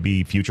actually going to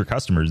be future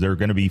customers. They're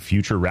going to be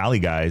future rally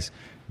guys,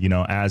 you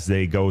know, as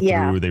they go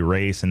through, they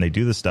race and they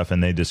do this stuff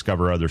and they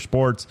discover other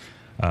sports.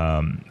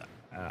 I'm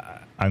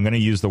going to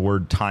use the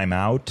word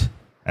timeout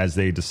as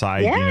they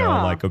decide, you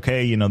know, like,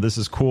 okay, you know, this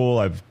is cool.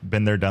 I've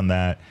been there, done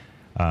that.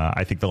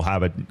 I think they'll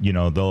have it, you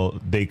know,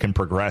 they can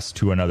progress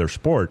to another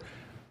sport.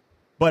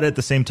 But at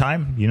the same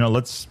time, you know,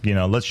 let's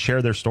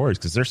share their stories,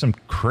 because there's some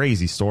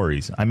crazy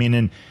stories. I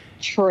mean,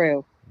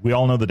 true. We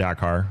all know the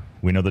Dakar.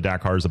 We know the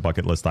Dakar is a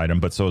bucket list item,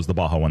 but so is the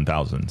Baja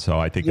 1000. So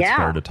I think it's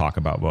fair to talk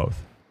about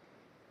both.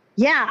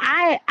 Yeah,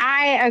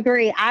 I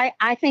agree.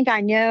 I think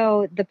I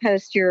know the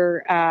post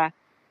you're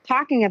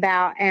talking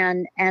about,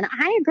 and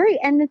I agree.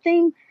 And the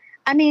thing,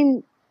 I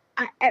mean,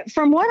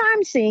 from what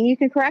I'm seeing, you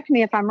can correct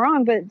me if I'm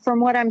wrong, but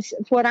from what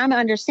I'm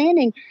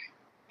understanding,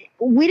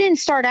 we didn't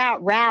start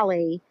out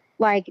rally.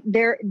 Like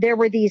there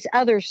were these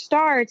other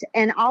starts,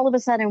 and all of a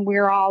sudden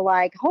we're all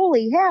like,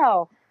 holy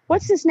hell,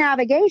 what's this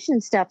navigation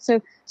stuff?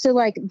 So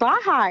like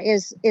Baja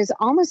is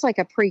almost like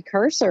a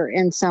precursor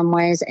in some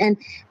ways. And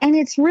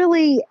it's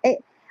really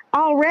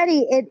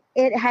already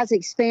it has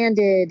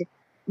expanded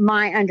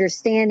my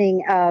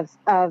understanding of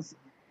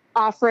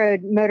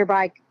off-road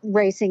motorbike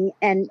racing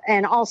and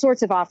all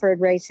sorts of off-road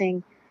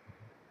racing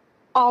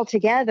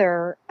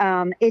altogether.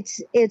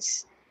 It's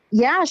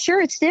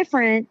sure, it's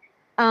different.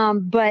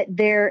 But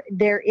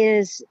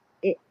there's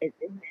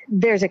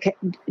a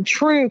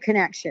true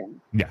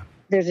connection. Yeah.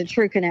 There's a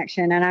true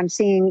connection. And I'm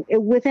seeing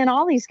within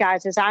all these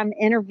guys, as I'm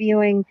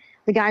interviewing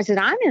the guys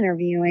that I'm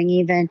interviewing,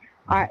 even,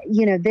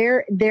 you know,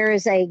 there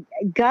is a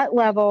gut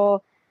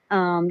level,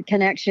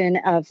 connection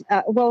of,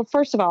 well,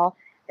 first of all,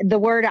 the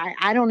word,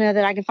 I don't know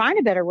that I can find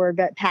a better word,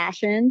 but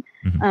passion,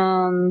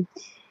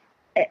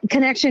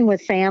 connection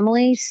with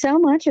family. So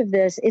much of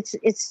this,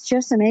 it's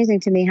just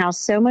amazing to me how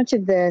so much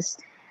of this,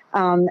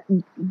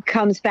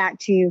 comes back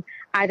to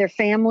either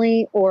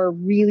family or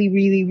really,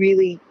 really,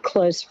 really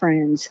close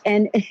friends,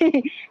 and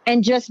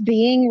and just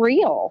being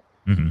real,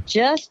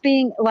 just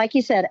being, like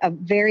you said, a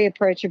very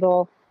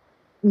approachable,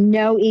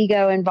 no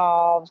ego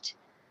involved,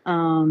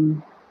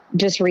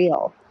 just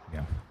real.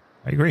 Yeah,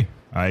 I agree.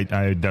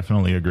 I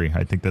definitely agree.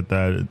 I think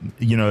that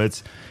you know,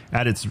 it's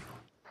at its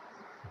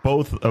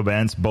both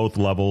events, both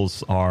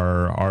levels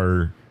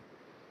are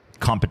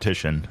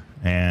competition.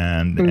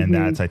 And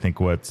that's, I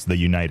think, what's the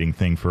uniting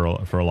thing for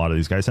a lot of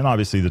these guys, and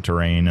obviously the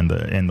terrain and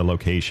the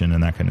location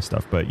and that kind of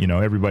stuff. But you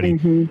know,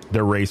 everybody,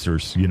 they're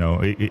racers. You know,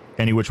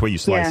 any which way you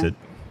slice it.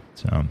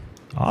 So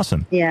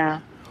awesome. Yeah.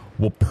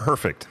 Well,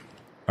 perfect.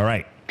 All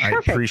right.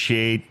 Perfect.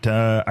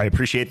 I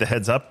appreciate the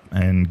heads up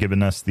and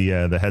giving us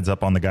the heads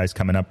up on the guys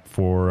coming up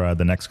for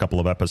the next couple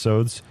of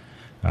episodes.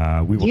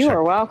 You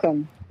are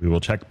welcome. We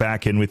will check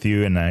back in with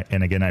you,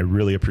 and again, I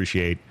really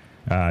appreciate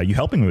you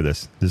helping me with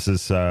this. This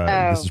is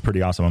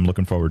pretty awesome. I'm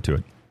looking forward to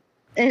it.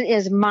 It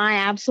is my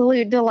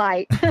absolute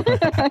delight.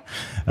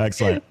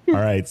 Excellent. All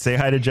right. Say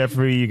hi to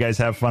Jeffrey. You guys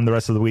have fun the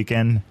rest of the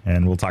weekend,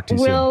 and we'll talk to you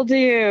soon. Will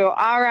do.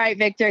 All right,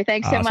 Victor.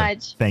 Thanks so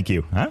much. Thank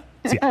you. Huh?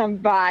 See ya.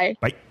 Bye.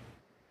 Bye.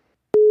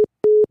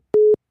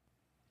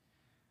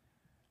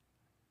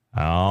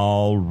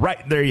 All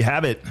right. There you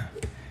have it.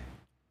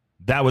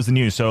 That was the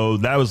news. So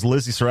that was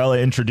Lizzie Sorella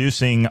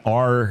introducing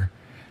our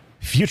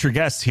future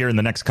guests here in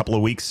the next couple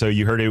of weeks. So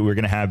you heard it. We're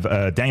going to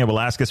have Daniel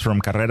Velasquez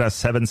from Carrera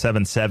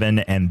 777,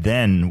 and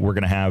then we're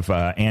going to have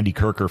Andy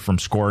Kirker from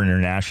Score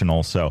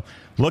International. So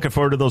looking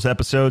forward to those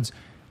episodes,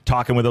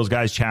 talking with those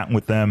guys, chatting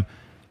with them.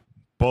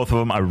 Both of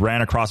them, I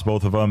ran across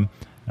both of them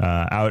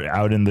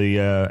out in the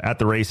at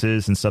the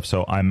races and stuff.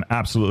 So I'm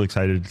absolutely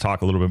excited to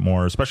talk a little bit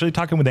more, especially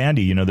talking with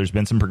Andy. You know, there's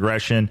been some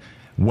progression.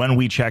 When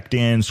we checked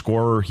in,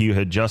 Score, he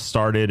had just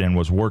started and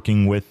was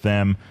working with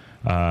them.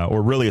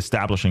 Or really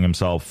establishing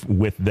himself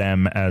with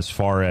them as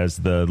far as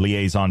the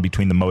liaison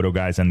between the moto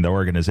guys and the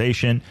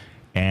organization,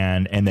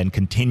 and then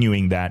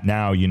continuing that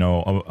now, you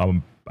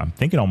know, I'm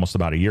thinking almost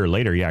about a year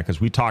later. Yeah,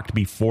 because we talked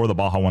before the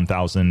Baja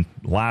 1000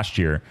 last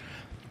year.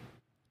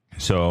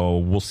 So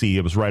we'll see.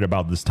 It was right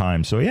about this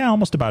time. So yeah,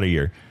 almost about a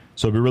year.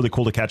 So it'd be really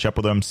cool to catch up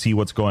with them, see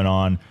what's going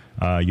on.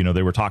 You know,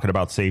 they were talking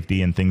about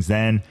safety and things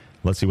then.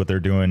 Let's see what they're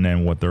doing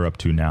and what they're up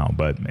to now.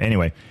 But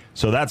anyway,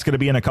 so that's going to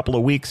be in a couple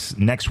of weeks.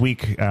 Next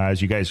week,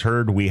 as you guys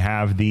heard, we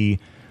have the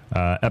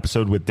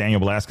episode with Daniel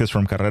Velasquez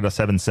from Carrera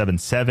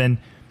 777.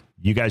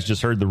 You guys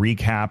just heard the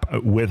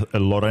recap with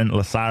Laurent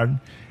Lazard.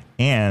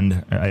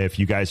 And if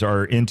you guys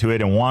are into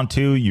it and want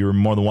to, you're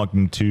more than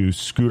welcome to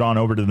scoot on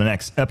over to the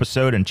next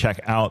episode and check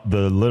out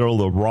the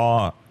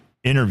raw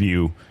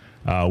interview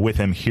with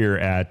him here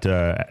at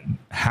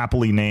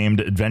happily named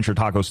Adventure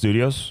Taco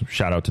Studios.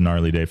 Shout out to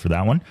Gnarly Dave for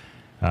that one.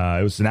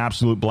 It was an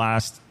absolute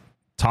blast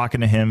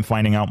talking to him,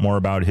 finding out more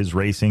about his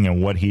racing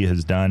and what he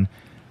has done.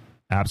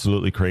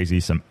 Absolutely crazy.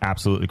 Some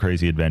absolutely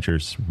crazy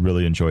adventures.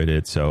 Really enjoyed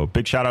it. So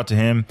big shout out to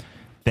him.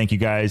 Thank you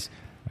guys.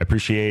 I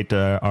appreciate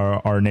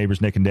our neighbors,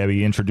 Nick and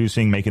Debbie,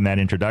 making that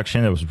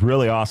introduction. It was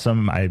really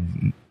awesome. I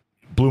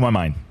blew my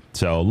mind.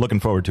 So looking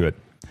forward to it.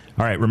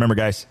 All right. Remember,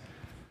 guys,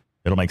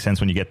 It'll make sense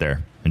when you get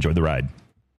there. Enjoy the ride.